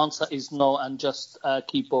the answer is no, and just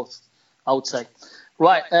keep both, I would say.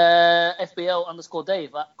 Right,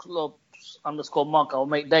 FBL_Dave at clubs_Mark, I'll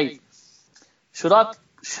make Dave. Should I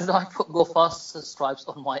go faster stripes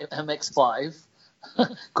on my MX-5?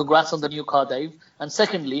 Congrats on the new car, Dave. And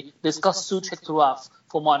secondly, discuss Souček to Raf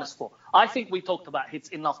for -4. I think we talked about hits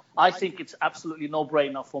enough. I think it's absolutely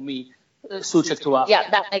no-brainer for me. Souček to Raf. Yeah,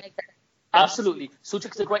 that makes sense. Absolutely.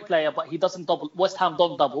 Souček's a great player, but he doesn't double. West Ham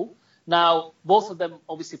don't double. Now, both of them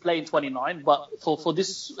obviously play in 29, but for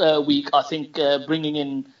this week, I think bringing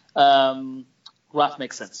in Raf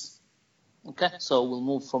makes sense. Okay, so we'll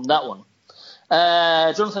move from that one.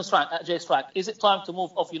 Jonathan Strack at J Strack. Is it time to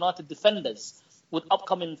move off United defenders with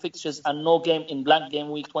upcoming fixtures and no game in blank game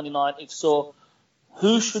week 29? If so,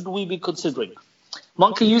 who should we be considering?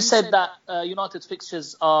 Monkey, you said that United's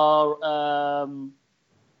fixtures are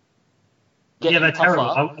getting they're tougher. terrible.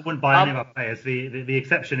 I wouldn't buy any of our players. The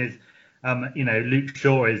exception is, Luke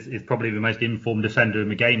Shaw is probably the most informed defender in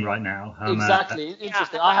the game right now. Exactly.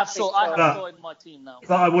 Interesting. I have Shaw in my team now.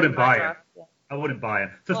 But I wouldn't buy him. I wouldn't buy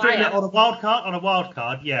him. So strictly on a wild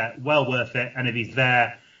card, yeah, well worth it. And if he's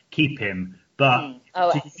there, keep him. But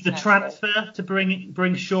the transfer to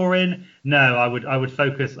bring Shaw in, no, I would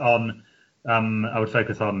focus on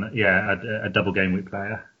a double game week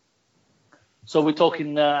player. So we're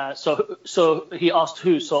talking. So he asked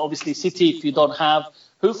who. So obviously City. If you don't have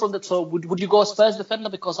who from the, so would you go as Spurs defender?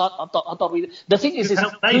 Because I thought really. The thing is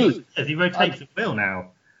who? He rotates at will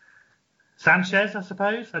now. Sanchez, I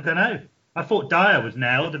suppose. I don't know. I thought Dyer was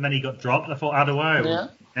nailed and then he got dropped. I thought Adebayor was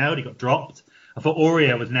nailed. He got dropped. I thought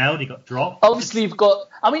Aurier was nailed. He got dropped. Obviously, you've got.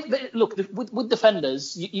 I mean, look, with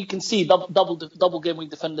defenders, you can see double game week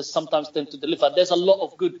defenders sometimes tend to deliver. There's a lot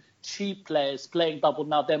of good cheap players playing double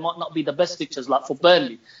now. They might not be the best fixtures like for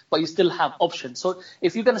Burnley, but you still have options. So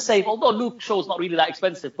if you're going to save, although Luke Shaw's not really that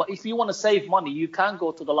expensive, but if you want to save money, you can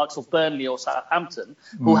go to the likes of Burnley or Southampton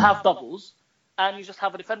who have doubles. And you just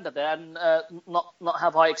have a defender there and not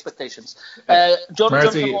have high expectations.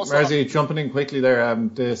 Mersey, jumping in quickly there,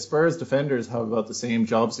 the Spurs defenders have about the same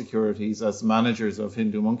job securities as managers of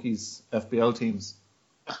Hindu Monkeys FPL teams.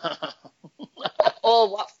 Or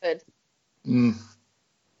Watford.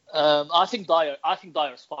 I think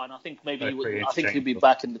Dyer's fine. I think he'll be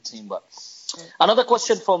back in the team. But another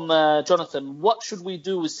question from Jonathan: what should we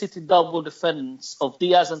do with City double defense of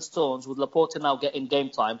Diaz and Stones with Laporte now getting game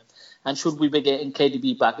time? And should we be getting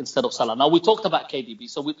KDB back instead of Salah? Now, we talked about KDB,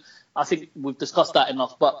 so I think we've discussed that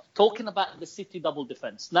enough. But talking about the City double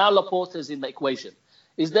defence, now Laporte is in the equation.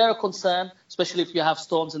 Is there a concern, especially if you have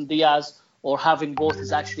Stones and Diaz, or having both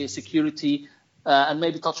is actually a security? And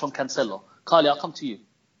maybe touch on Cancelo. Kylie, I'll come to you.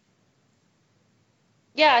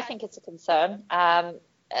 Yeah, I think it's a concern. I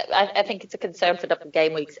think it's a concern for double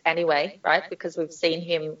game weeks anyway, right? Because we've seen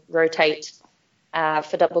him rotate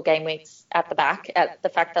for double game weeks at the back. The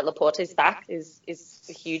fact that Laporte is back is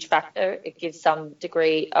a huge factor. It gives some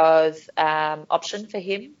degree of option for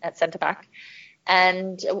him at centre back.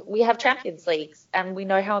 And we have Champions Leagues, and we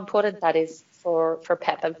know how important that is for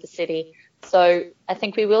Pep and for City. So I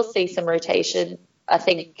think we will see some rotation. I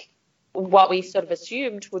think what we sort of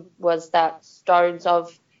assumed was that Stones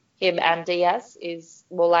of him and Diaz is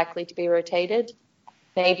more likely to be rotated.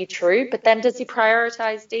 Maybe true, but then does he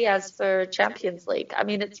prioritise Diaz for Champions League? I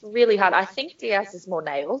mean, it's really hard. I think Diaz is more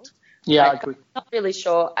nailed. Yeah, I agree. I'm not really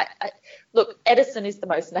sure. Look, Edison is the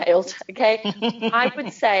most nailed, okay? I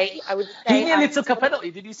would say... He nearly took a penalty.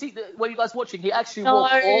 Did you see, when you guys watching, he actually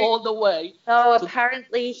walked all the way. No,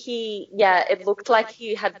 apparently it looked like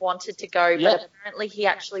he had wanted to go, but apparently he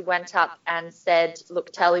actually went up and said,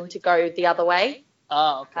 look, tell him to go the other way.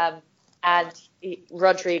 Ah, okay. And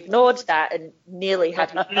Rodri ignored that and nearly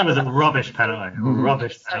had... It was a rubbish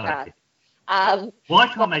penalty. Why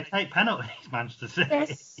can't they take penalties, Manchester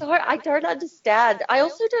City? I don't understand. I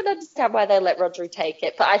also don't understand why they let Rodri take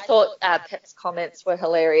it. But I thought Pep's comments were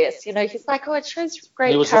hilarious. You know, he's like, it shows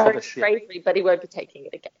great courage, bravery, but he won't be taking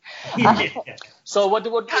it again. So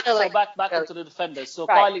back onto the defenders. So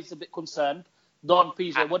right. Kylie's a bit concerned. Don,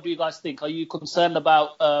 PJ, what do you guys think? Are you concerned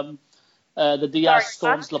about the Diaz,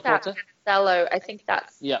 Stones, Laporte? Cancelo, I think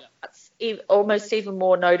that's almost even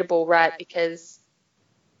more notable, right? Because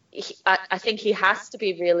I think he has to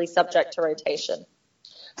be really subject to rotation.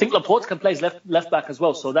 I think Laporte can play left back as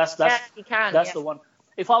well, so that's he can, the one.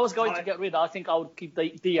 If I was going to get rid, I think I would keep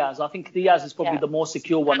Diaz. I think Diaz is probably the more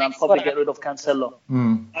secure one, and probably get rid of Cancelo.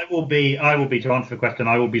 I will be to answer the question.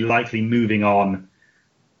 I will be likely moving on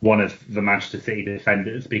one of the Manchester City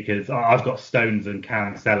defenders because I've got Stones and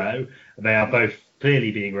Cancelo. They are both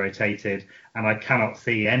clearly being rotated, and I cannot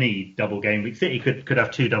see any double game week. City could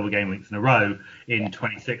have 2 double game weeks in a row in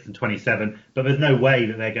 26 and 27, but there's no way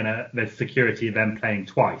that there's security of them playing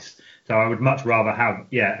twice. So I would much rather have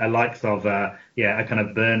a likes of a kind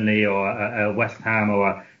of Burnley or a West Ham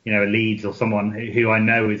or a Leeds or someone who I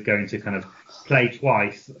know is going to kind of play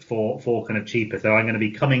twice for kind of cheaper. So I'm going to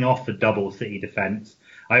be coming off the double City defence.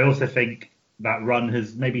 I also think that run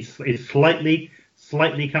is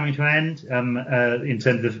slightly coming to an end in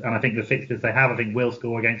terms of, and I think the fixtures they have, I think will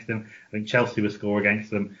score against them. I think Chelsea will score against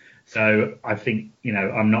them. So I think,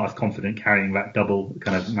 I'm not as confident carrying that double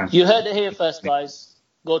kind of Manchester. You heard it here first, guys.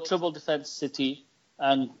 Go triple defence City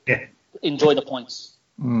and enjoy the points.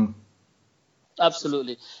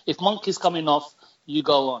 Absolutely. If Monk is coming off, you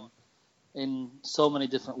go on in so many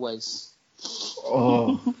different ways.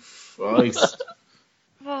 Oh, Christ.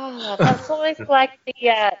 Oh, that's always like the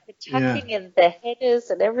chucking and the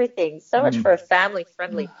headers and everything. So much for a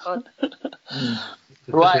family-friendly pod.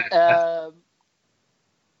 Right.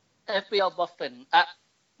 FPL Buffin at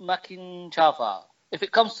Makinchava. If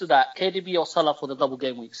it comes to that, KDB or Salah for the double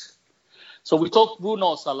game weeks. So we talked Bruno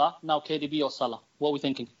or Salah, now KDB or Salah. What are we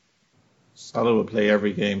thinking? Salah will play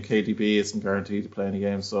every game. KDB isn't guaranteed to play any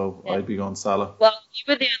game, so I'd be going Salah. Well, you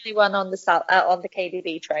were the only one on the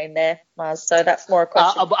KDB train there, Maz, so that's more a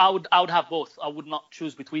question. I would have both. I would not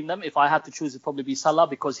choose between them. If I had to choose, it'd probably be Salah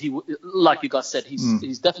because he, like you guys said,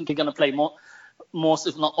 he's definitely going to play most,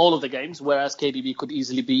 if not all of the games, whereas KDB could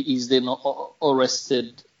easily be eased in or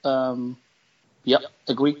rested. Yep,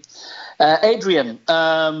 agree. Adrian,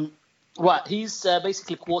 right, he's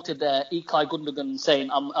basically quoted Ilkay Gundogan saying,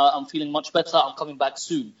 I'm feeling much better, I'm coming back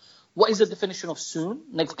soon. What is the definition of soon?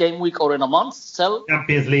 Next game week or in a month? Sell.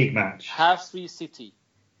 Champions League match. Have 3 City.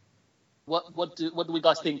 What do we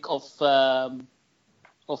guys think of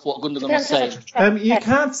what Gundogan was saying? You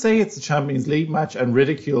can't say it's a Champions League match and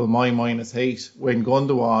ridicule my -8 when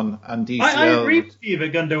Gundogan and DCL. I agree with you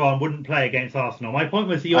that Gundogan wouldn't play against Arsenal. My point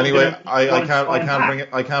was anyway.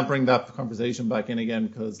 I can't bring that conversation back in again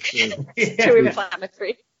because it's too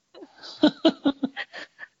inflammatory.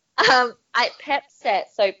 Pep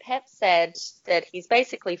said that he's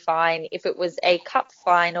basically fine. If it was a cup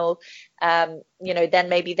final, then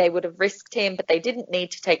maybe they would have risked him, but they didn't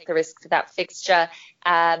need to take the risk for that fixture.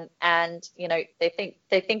 And they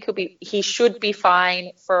think he should be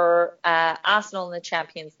fine for Arsenal in the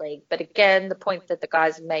Champions League. But again, the point that the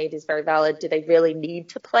guys have made is very valid. Do they really need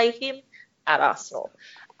to play him at Arsenal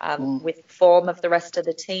with the form of the rest of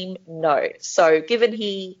the team? No. So given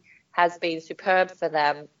he has been superb for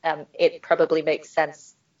them, it probably makes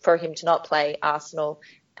sense for him to not play Arsenal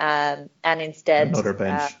and instead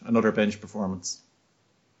another bench performance.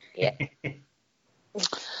 Yeah.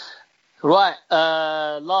 Right.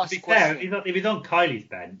 Last to be question. Fair, if he's on Kylie's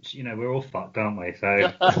bench, we're all fucked, aren't we?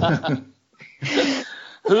 So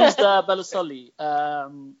who's the Belisoli?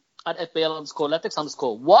 At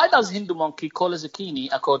FBL_Letics_. Why does Hindu Monkey call a zucchini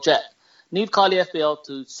a courgette? Need Kylie FBL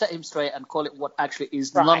to set him straight and call it what actually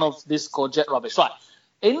is none of this courgette rubbish. Right.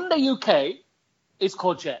 In the UK, it's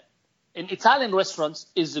courgette. In Italian restaurants,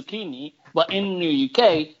 it's zucchini. But in the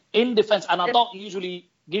UK, in defense, and I don't usually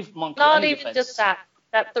give Monkey not any even defense. just that.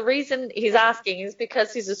 That the reason he's asking is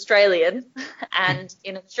because he's Australian, and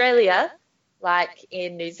in Australia, like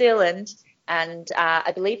in New Zealand and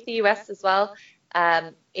I believe the US as well,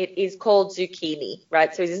 it is called zucchini,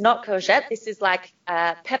 right? So it is not courgette. This is like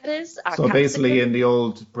peppers. So basically, in the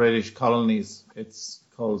old British colonies, it's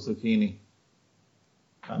called zucchini,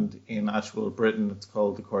 and in actual Britain, it's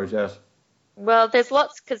called the courgette. Well, there's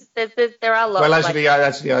lots because there are lots. Well, actually,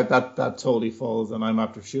 that totally falls, and I'm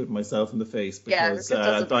after shooting myself in the face because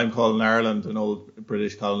I'm calling Ireland an old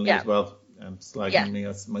British colony as well, and slagging me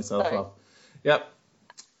as myself off. Yep.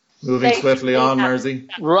 Moving swiftly on, Mersey.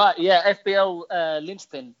 Right, yeah, FBL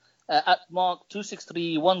linchpin at mark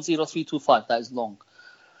 263103225. That is long.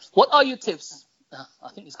 What are your tips? I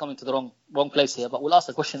think it's coming to the wrong place here, but we'll ask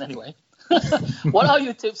the question anyway. What are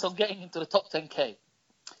your tips on getting into the top 10K?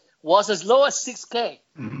 Was as low as 6K.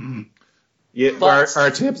 Yeah,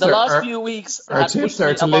 our tips last few weeks. Our tips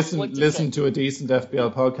are to listen to a decent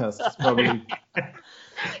FBL podcast. It's probably.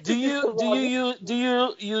 Do you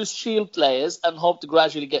use shield players and hope to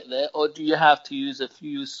gradually get there, or do you have to use a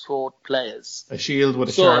few sword players? A shield with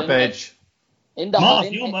a sharp edge.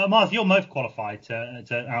 Mars, you're most qualified to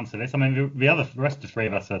answer this. I mean, the rest of the three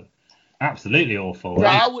of us are absolutely awful.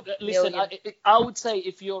 Right? I would say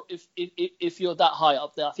if you're that high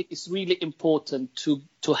up there, I think it's really important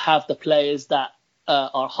to have the players that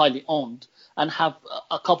are highly owned and have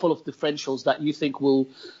a couple of differentials that you think will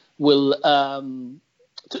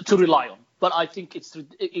to rely on. But I think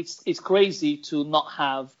it's crazy to not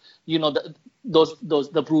have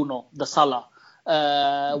the Bruno, the Salah,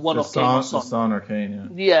 one of Kane or Son. Son or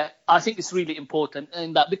Kane, yeah, I think it's really important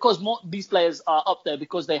in that because these players are up there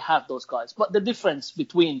because they have those guys. But the difference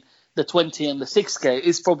between the 20 and the 6K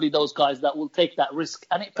is probably those guys that will take that risk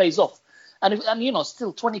and it pays off. And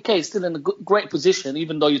still 20K is still in a great position,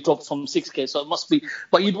 even though you dropped from 6K. So it must be,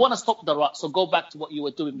 but you'd want to stop the rut. So go back to what you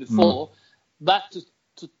were doing before, back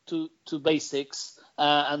to basics,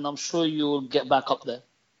 and I'm sure you'll get back up there.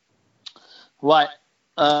 Right.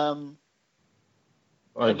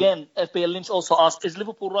 Again, FBL Lynch also asked, is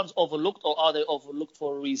Liverpool runs overlooked or are they overlooked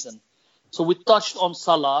for a reason? So we touched on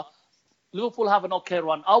Salah. Liverpool have an okay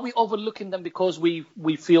run. Are we overlooking them because we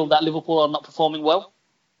feel that Liverpool are not performing well?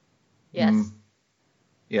 Yes.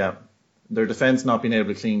 Yeah. Their defence not being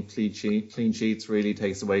able to clean sheets really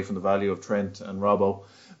takes away from the value of Trent and Robbo.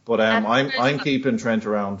 But I'm keeping Trent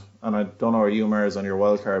around, and I don't know where you Mars on your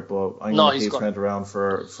wild card, but I'm going to keep Trent around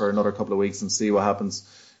for another couple of weeks and see what happens.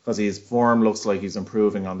 Because his form looks like he's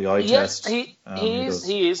improving on the eye test. He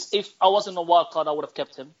is. If I wasn't a wild card, I would have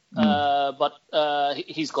kept him. But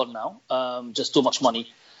he's gone now. Just too much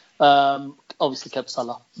money. Obviously kept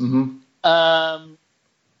Salah. Mm-hmm.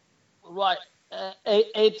 Right.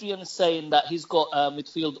 Adrian is saying that he's got a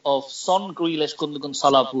midfield of Son, Grealish, Gundogan,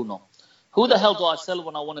 Salah, Bruno. Who the hell do I sell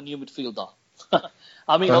when I want a new midfielder?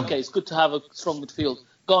 I mean, okay, it's good to have a strong midfield.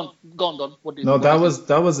 Go on, Don. What do you think?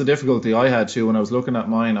 That was the difficulty I had too when I was looking at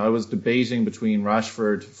mine. I was debating between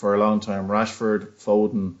Rashford for a long time. Rashford,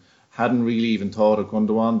 Foden. Hadn't really even thought of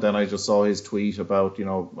Gundogan. Then I just saw his tweet about,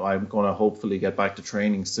 I'm going to hopefully get back to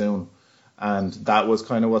training soon. And that was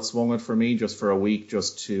kind of what swung it for me, just for a week,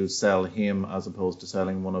 just to sell him as opposed to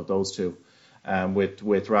selling one of those two. With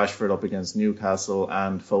Rashford up against Newcastle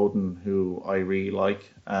and Foden, who I really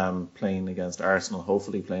like, playing against Arsenal,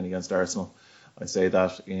 hopefully playing against Arsenal. I say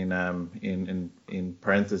that in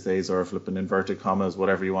parentheses or flipping inverted commas,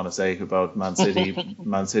 whatever you want to say about Man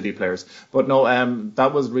City players. But no,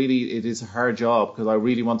 that was really, it is a hard job because I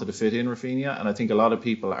really wanted to fit in Rafinha, and I think a lot of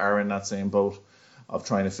people are in that same boat of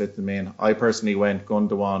trying to fit them in. I personally went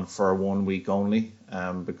Gundogan for 1 week only,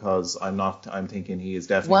 because I'm thinking he is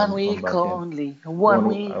definitely 1 week only. 1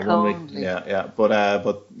 week only. Yeah.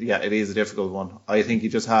 But yeah, it is a difficult one. I think you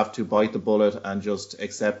just have to bite the bullet and just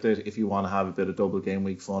accept it if you want to have a bit of double game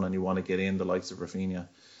week fun and you want to get in the likes of Rafinha.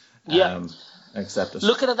 Yeah. Accept it.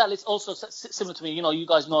 Looking at that, it's also similar to me. You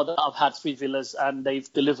guys know that I've had 3 villas and they've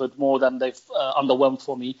delivered more than they've underwhelmed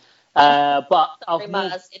for me. But I've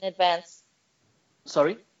moved in advance.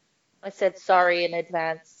 Sorry? I said sorry in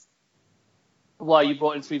advance. Why, you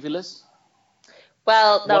brought in 3 villas?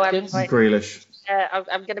 Well, no, Watkins? Grealish.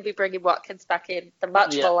 I'm going to be bringing Watkins back in. The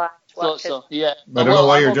much maligned Watkins. So, yeah. I don't know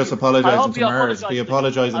why you're just apologising to Mars. Be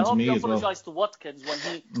apologising to me as well. I hope you apologise to Watkins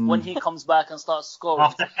when he comes back and starts scoring.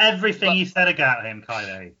 After everything you said about him,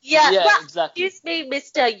 Kylie. Yeah, well, exactly. Excuse me,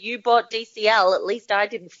 Mister. You bought DCL. At least I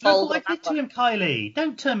didn't fold. Look what I did to him, Kylie.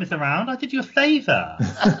 Don't turn this around. I did you a favour.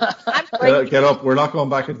 Get up. We're not going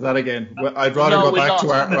back into that again. I'd rather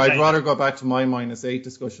go back to my -8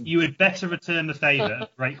 discussion. You would better return the favour and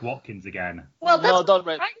break Watkins again. Well, no, don't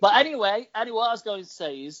break. But anyway, what I was going to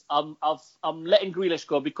say is I'm letting Grealish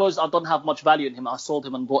go because I don't have much value in him. I sold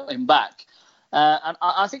him and bought him back. And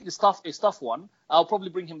I think it's tough one. I'll probably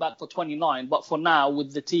bring him back for 29, but for now,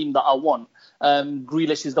 with the team that I want,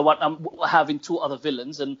 Grealish is the one. I'm having 2 other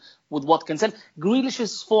villains, and with Watkins. And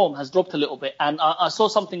Grealish's form has dropped a little bit. And I saw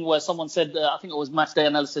something where someone said, I think it was Match Day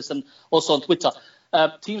Analysis and also on Twitter,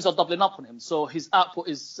 teams are doubling up on him. So his output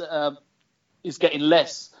is getting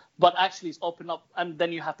less. But actually, it's opened up. And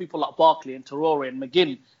then you have people like Barkley and Traore and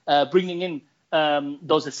McGinn bringing in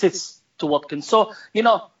those assists to Watkins. So,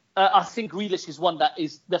 I think Grealish is one that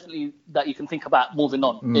is definitely that you can think about moving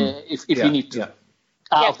on if you need to.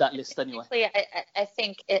 Out of that list anyway. I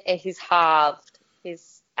think he's halved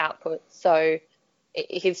his output. So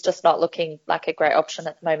he's just not looking like a great option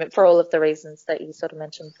at the moment for all of the reasons that you sort of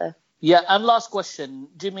mentioned there. Yeah, and last question,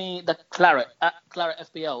 Jimmy, the Claret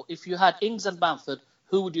FPL. If you had Ings and Bamford,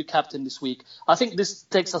 who would you captain this week? I think this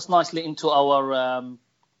takes us nicely into our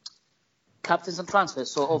captains and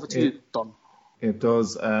transfers. So over to you, Don. It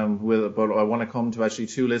does, but I want to come to actually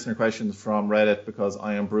 2 listener questions from Reddit because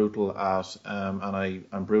I am brutal at, and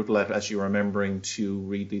I'm brutal at actually remembering to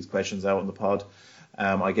read these questions out in the pod.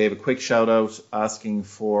 I gave a quick shout out asking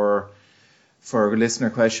for listener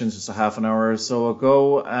questions just a half an hour or so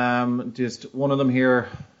ago. Just one of them here.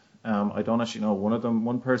 I don't actually know.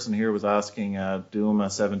 One person here was asking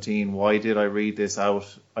Duma17, why did I read this out?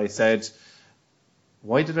 I said,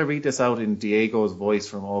 why did I read this out in Diego's voice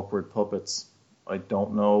from Awkward Puppets? I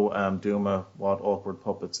don't know, Duma, what Awkward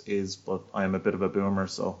Puppets is, but I am a bit of a boomer,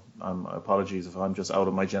 so apologies if I'm just out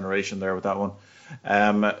of my generation there with that one.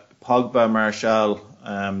 Pogba, Martial,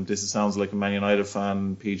 this sounds like a Man United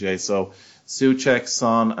fan, PJ. So Souček,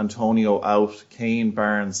 Son, Antonio out, Kane,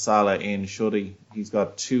 Barnes, Salah in. Should he? He's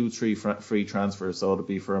got 2-3 free transfers, so it'll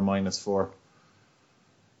be for a -4.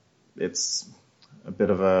 It's a bit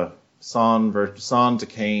of a Son to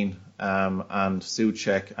Kane, and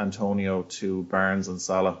Souček, Antonio to Barnes and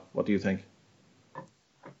Salah. What do you think?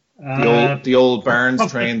 The old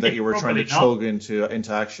Barnes train that you were trying to chug into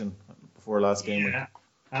action before last game week.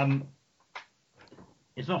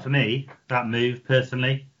 It's not for me, that move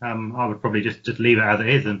personally. I would probably just leave it as it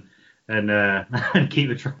is and keep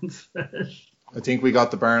the transfers. I think we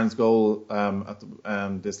got the Barnes goal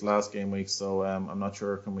at this last game week, so I'm not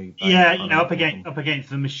sure. Can we? Up against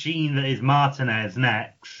the machine that is Martinez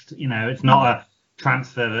next. It's not a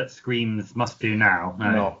transfer that screams must do now.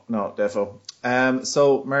 No, defo.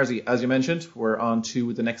 So Marzi, as you mentioned, we're on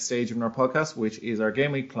to the next stage of our podcast, which is our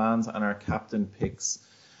game week plans and our captain picks.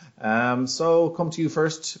 So come to you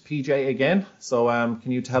first, PJ, again. So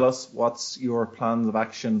can you tell us what's your plans of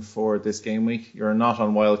action for this game week? You're not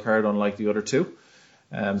on wildcard unlike the other 2.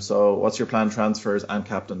 So what's your planned transfers and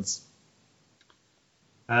captains?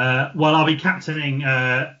 Well, I'll be captaining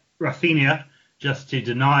Rafinha just to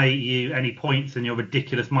deny you any points in your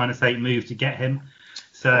ridiculous -8 move to get him.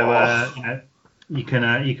 So you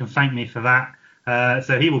can thank me for that.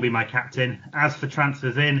 So he will be my captain. As for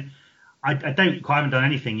transfers in, I haven't done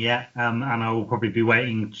anything yet, and I will probably be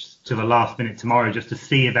waiting to the last minute tomorrow just to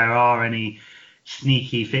see if there are any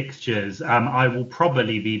sneaky fixtures, I will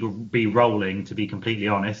probably be rolling, to be completely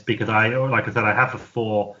honest, because like I said, I have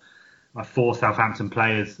four Southampton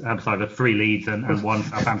players. I'm sorry, the 3 Leeds and 1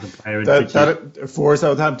 Southampton player. That 4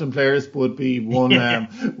 Southampton players would be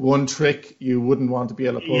one trick you wouldn't want to be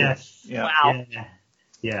able to pull. Yes. Yeah. Wow.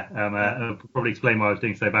 Yeah. I'll probably explain why I was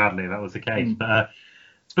doing so badly if that was the case. But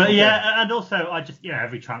okay. Yeah, and also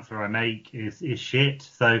every transfer I make is shit.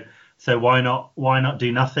 So why not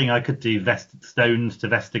do nothing? I could do Stones to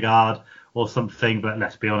Vestergaard or something, but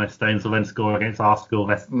let's be honest, Stones will then score against Arsenal,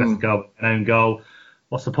 Vestergaard an own goal.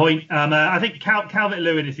 What's the point? I think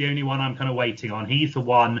Calvert-Lewin is the only one I'm kind of waiting on. He's the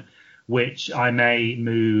one which I may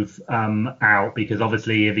move out, because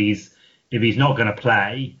obviously if he's not going to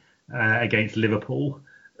play against Liverpool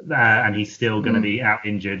and he's still going to be out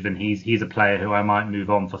injured, then he's a player who I might move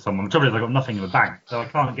on for someone. The trouble is I've got nothing in the bank, so I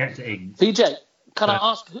can't get to Ings. PJ, can I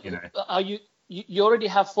ask? Are you already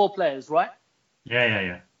have 4 players, right?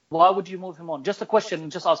 Yeah. Why would you move him on? Just a question,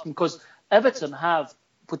 just asking, because Everton have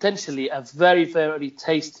potentially a very, very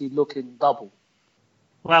tasty looking double.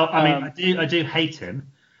 Well, I mean, I do hate him.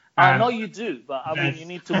 I know you do, but I mean, you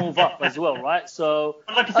need to move up as well, right? So,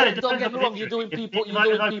 like I said, don't get me wrong, you're doing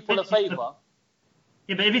people a favour.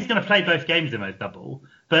 Yeah, but if he's going to play both games in those double,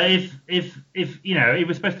 but if it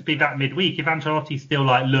was supposed to be that midweek, if Ancelotti's still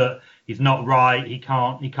like, look, he's not right, he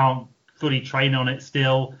can't fully train on it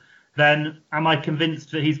still, then am I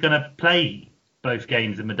convinced that he's going to play both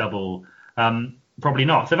games in the double? Probably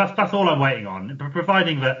not. So that's all I'm waiting on.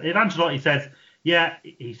 Providing that if Ancelotti says, yeah,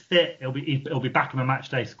 he's fit, he'll be back in the match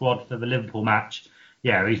day squad for the Liverpool match.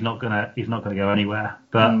 Yeah, he's not gonna go anywhere.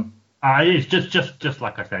 But it's just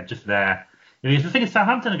like I said, just there. The thing is,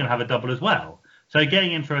 Southampton are going to have a double as well. So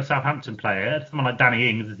getting in for a Southampton player, someone like Danny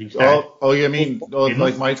Ings, as you said. Oh, you mean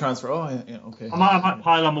like my transfer? Oh, yeah, okay. I might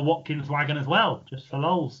pile on the Watkins wagon as well, just for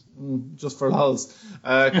lols. Just for lols.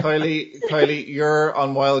 Kylie, you're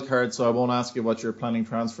on wildcard, so I won't ask you what your planning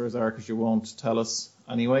transfers are because you won't tell us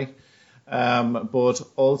anyway. But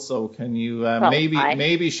also, can you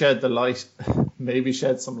maybe shed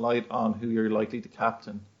some light on who you're likely to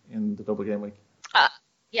captain in the double game week?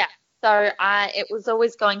 Yeah. So it was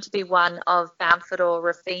always going to be one of Bamford or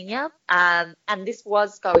Rafinha, and this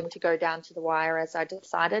was going to go down to the wire as I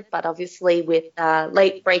decided, but obviously with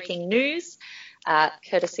late breaking news,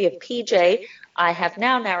 courtesy of PJ, I have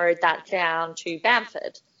now narrowed that down to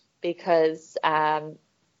Bamford because curses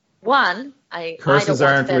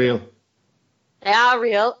aren't real. They are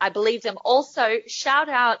real. I believe them. Also, shout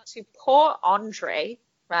out to poor Andre,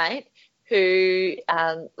 right? Who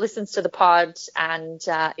listens to the pod and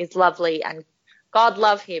is lovely, and God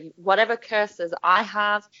love him. Whatever curses I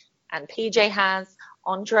have and PJ has,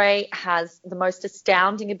 Andre has the most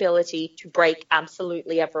astounding ability to break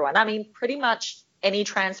absolutely everyone. I mean, pretty much any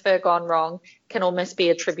transfer gone wrong can almost be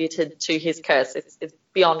attributed to his curse. It's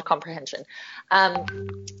beyond comprehension.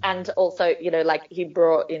 And also, like he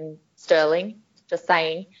brought in Sterling, just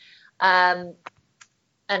saying.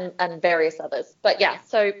 And various others. But yeah,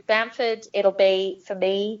 so Bamford, it'll be for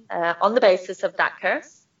me on the basis of that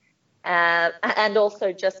curse. And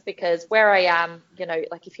also just because where I am,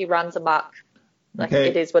 like if he runs amok,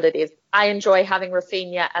 it is what it is. I enjoy having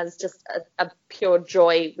Rafinha as just a pure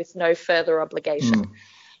joy with no further obligation.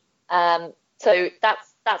 So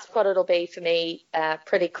that's what it'll be for me,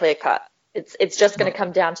 pretty clear cut. It's just going to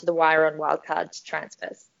come down to the wire on wildcard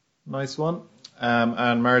transfers. Nice one.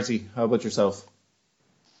 And Marzi, how about yourself?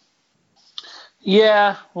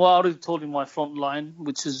 Yeah, well, I already told you my front line,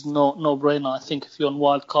 which is no brainer. I think if you're on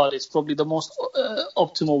wild card, it's probably the most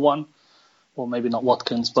optimal one. Well, maybe not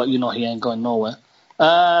Watkins, but he ain't going nowhere.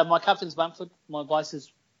 My captain's Bamford. My vice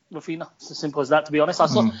is Rafinha. It's as simple as that, to be honest. I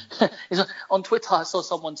saw on Twitter, I saw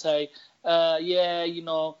someone say,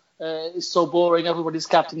 it's so boring. Everybody's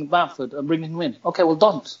captaining Bamford and bringing him in. Okay, well,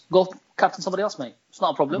 don't. Go captain somebody else, mate. It's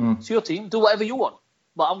not a problem. It's your team. Do whatever you want.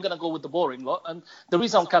 But I'm going to go with the boring lot. And the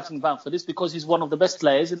reason I'm captaining Bamford is because he's one of the best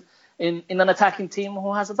players in an attacking team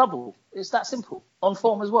who has a double. It's that simple. On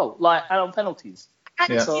form as well, and on penalties.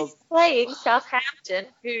 And he's playing Southampton,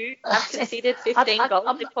 who have conceded 15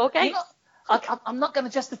 goals in 4 games. I'm not going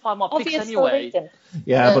to justify my picks anyway.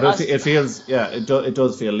 Yeah, but it feels, it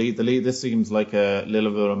does feel the lead. This seems like a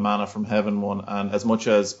little bit of manna from heaven one. And as much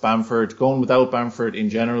as Bamford, going without Bamford in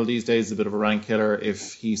general these days is a bit of a rank killer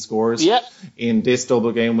if he scores. Yeah. In this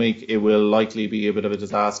double game week, it will likely be a bit of a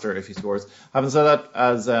disaster if he scores. Having said that,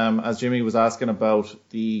 as Jimmy was asking about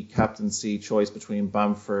the captaincy choice between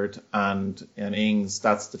Bamford and Ings,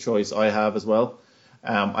 that's the choice I have as well.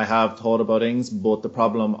 I have thought about Ings, but the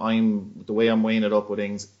way I'm weighing it up with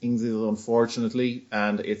Ings is unfortunately,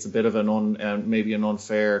 and it's a bit of maybe an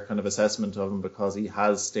unfair kind of assessment of him because he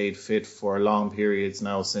has stayed fit for long periods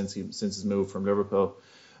now since his move from Liverpool.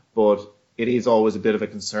 But it is always a bit of a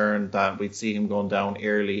concern that we'd see him going down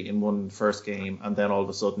early in one first game and then all of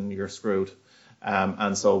a sudden you're screwed.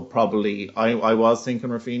 And so probably I was thinking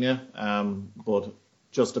Rafinha, but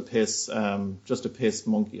just to piss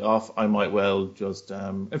Monkey off, I might well just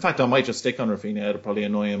in fact I might just stick on Rafinha. It'll probably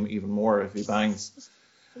annoy him even more if he bangs.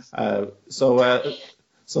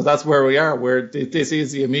 So that's where we are. Where this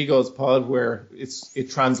is the Amigos pod, where it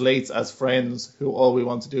translates as friends who all we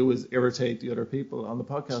want to do is irritate the other people on the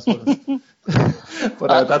podcast with us.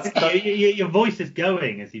 But your voice is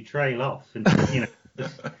going as you trail off, and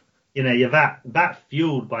you're that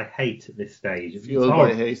fueled by hate at this stage. Fueled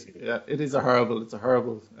by hate. Yeah, it's a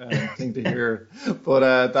horrible thing to hear.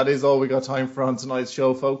 But that is all we got time for on tonight's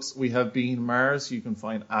show, folks. We have been Mars. You can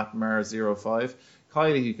find at Mars05.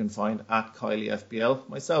 Kylie, you can find at KylieFBL.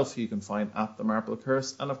 Myself, you can find at The Marple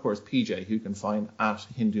Curse. And, of course, PJ, who can find at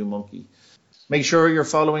Hindu Monkey. Make sure you're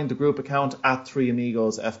following the group account at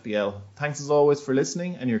 3AmigosFBL. Thanks, as always, for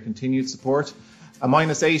listening and your continued support. A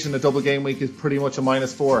 -8 in a double game week is pretty much a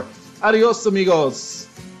 -4. Adios, amigos.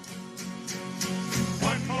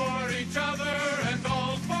 One for each other and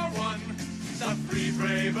all for one. The three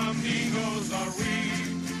brave amigos are we.